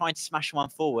lines, trying to smash one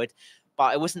forward,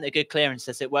 but it wasn't a good clearance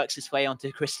as it works its way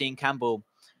onto Christian Campbell.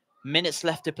 Minutes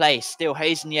left to play, still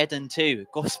Hayes and Yeading 2,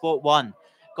 Gosport 1.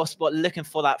 Gosport looking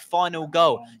for that final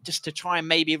goal just to try and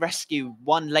maybe rescue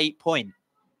one late point.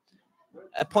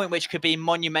 A point which could be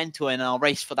monumental in our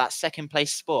race for that second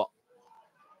place spot.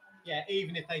 Yeah,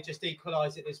 even if they just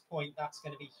equalise at this point, that's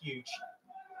going to be huge.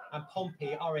 And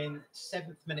Pompey are in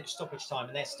 7th minute stoppage time,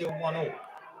 and they're still 1-1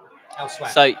 elsewhere.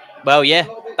 So, well, yeah,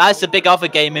 that's a big other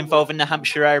game involving the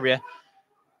Hampshire area.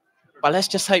 But let's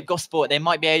just hope Gosport, they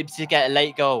might be able to get a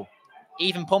late goal.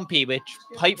 Even Pompey, which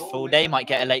hopeful they might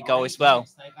get a late goal as well.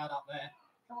 They've had up there.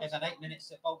 They've had 8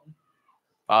 minutes at Bolton.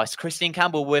 Well, it's Christian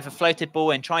Campbell with a floated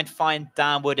ball and trying to find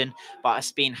Dan Wooden, but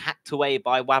it's been hacked away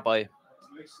by Wabbo.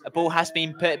 A ball has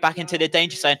been put back into the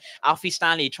danger zone. Alfie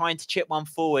Stanley trying to chip one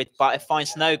forward, but it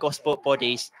finds no Gosport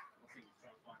bodies.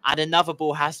 And another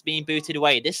ball has been booted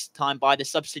away, this time by the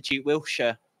substitute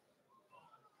Wilshire.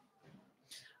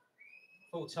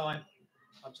 Full time.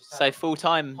 So full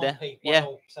time there. Yeah.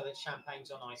 So that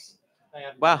champagne's on ice.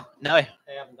 Wow, no.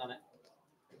 They haven't done it.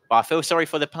 But I feel sorry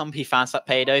for the Pompey fans that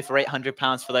paid over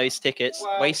 £800 for those tickets.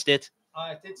 Well, wasted.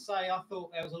 I did say I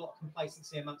thought there was a lot of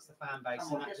complacency amongst the fan base,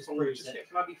 and that just proves it.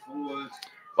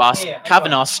 Well,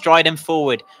 Kavanagh striding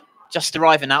forward, just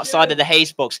arriving outside of the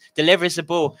Hayes box, delivers the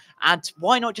ball. And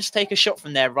why not just take a shot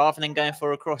from there rather than going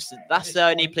for a cross? That's the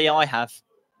only plea I have.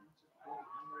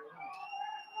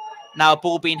 Now a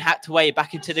ball being hacked away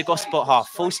back into the Gosport half.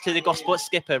 Falls to the Gosport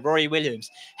skipper, Rory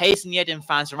Williams. Hayes and Yeading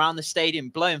fans around the stadium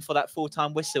blowing for that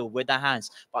full-time whistle with their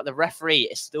hands. But the referee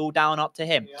is still down up to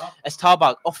him. As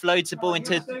Tarbach offloads the ball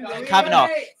into Kavanagh.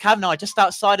 Kavanagh just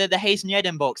outside of the Hayes and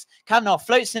Yeading box. Kavanagh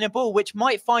floats in a ball which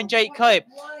might find Jake Cope.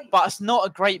 But it's not a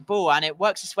great ball and it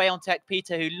works its way on Tech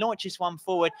Peter who launches one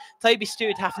forward. Toby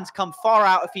Stewart having to come far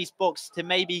out of his box to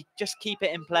maybe just keep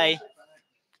it in play.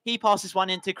 He passes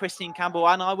one into Christian Campbell,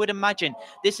 and I would imagine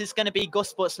this is going to be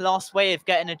Gosport's last way of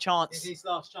getting a chance. It's his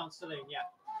last chance to lean, yeah.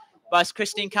 But it's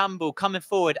Christian Campbell coming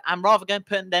forward, and rather than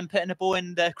putting the ball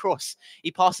in the cross, he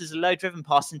passes a low-driven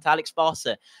pass into Alex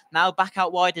Barser. Now back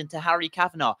out wide into Harry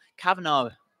Kavanagh.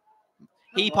 Kavanagh,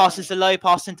 he passes a low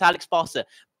pass into Alex Barser.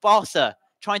 Barser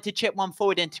trying to chip one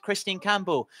forward into Christian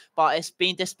Campbell, but it's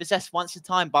been dispossessed once a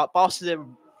time, but Barser,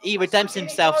 he redeems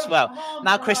himself as well.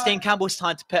 Now Christian Campbell's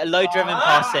time to put a low-driven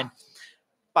pass in.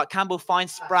 But Campbell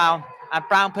finds Brown, and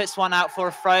Brown puts one out for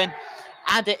a throw-in.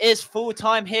 And it is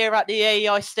full-time here at the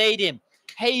AEI Stadium.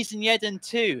 Hayes and Yeading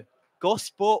 2,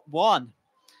 Gosport 1.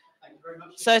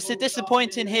 So it's a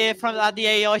disappointing here at the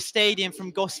AEI Stadium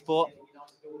from Gosport.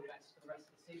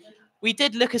 We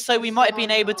did look as though we might have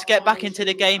been able to get back into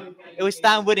the game. It was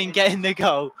Dan Wooden getting the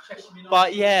goal.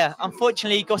 But yeah,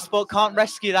 unfortunately, Gosport can't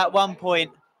rescue that 1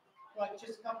 point.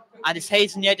 And it's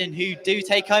Hayes and Yeading who do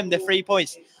take home the 3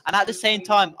 points. And at the same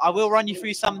time, I will run you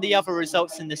through some of the other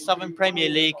results in the Southern Premier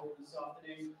League.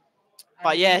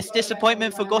 But yeah, it's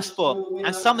disappointment for Gosport.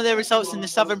 And some of the results in the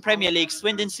Southern Premier League: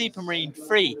 Swindon Supermarine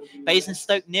 3,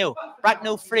 Basingstoke 0,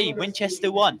 Bracknell 3,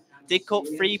 Winchester 1,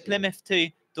 Didcot 3, Plymouth 2,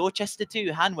 Dorchester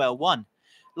 2, Hanwell 1.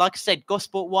 Like I said,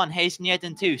 Gosport 1, Hayes and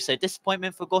Yeading 2. So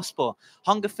disappointment for Gosport.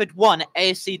 Hungerford 1,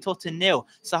 AFC Totten 0.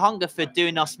 So Hungerford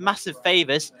doing us massive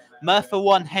favours. Merthyr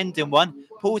 1, Hendon 1.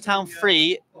 Paultown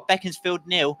 3, Beaconsfield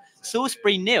 0.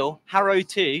 Salisbury 0, Harrow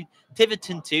 2.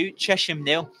 Tiverton 2, Chesham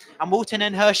 0. And Walton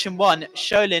and Hersham 1,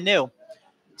 Shola 0.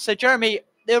 So Jeremy,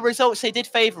 the results, they did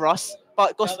favour us.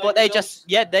 But Gosport,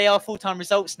 they are full-time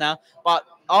results now. But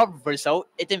our result,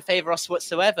 it didn't favour us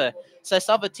whatsoever. So it's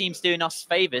other teams doing us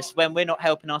favours when we're not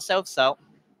helping ourselves out.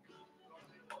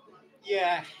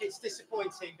 Yeah, it's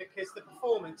disappointing because the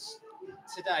performance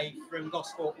today from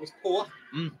Gosport was poor.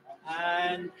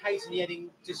 And Hayes and Yeading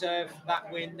deserve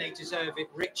that win. They deserve it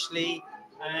richly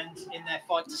and in their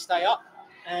fight to stay up.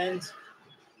 And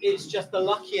it's just the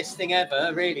luckiest thing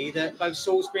ever, really, that both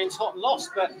Salisbury and Totten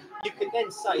lost. But you could then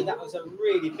say that was a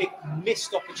really big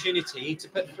missed opportunity to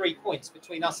put 3 points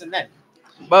between us and them.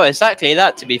 Well, exactly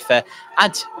that, to be fair.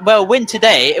 And, well, win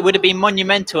today, it would have been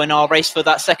monumental in our race for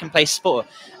that second-place spot.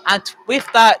 And with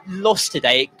that loss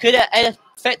today, could it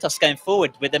affect us going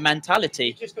forward with the mentality?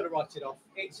 You just got to write it off.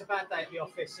 It's a bad day at the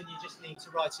office, and you just need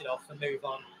to write it off and move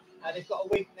on. They've got a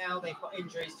week now. They've got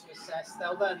injuries to assess.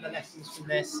 They'll learn the lessons from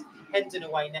this. Hendon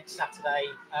away next Saturday.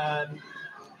 And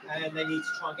they need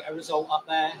to try and get a result up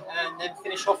there and then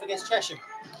finish off against Chesham.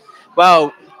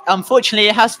 Well, unfortunately,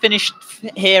 it has finished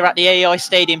here at the AEI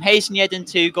Stadium. Hayes and Yeading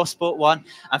 2, Gosport 1.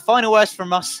 And final words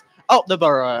from us, up the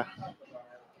borough.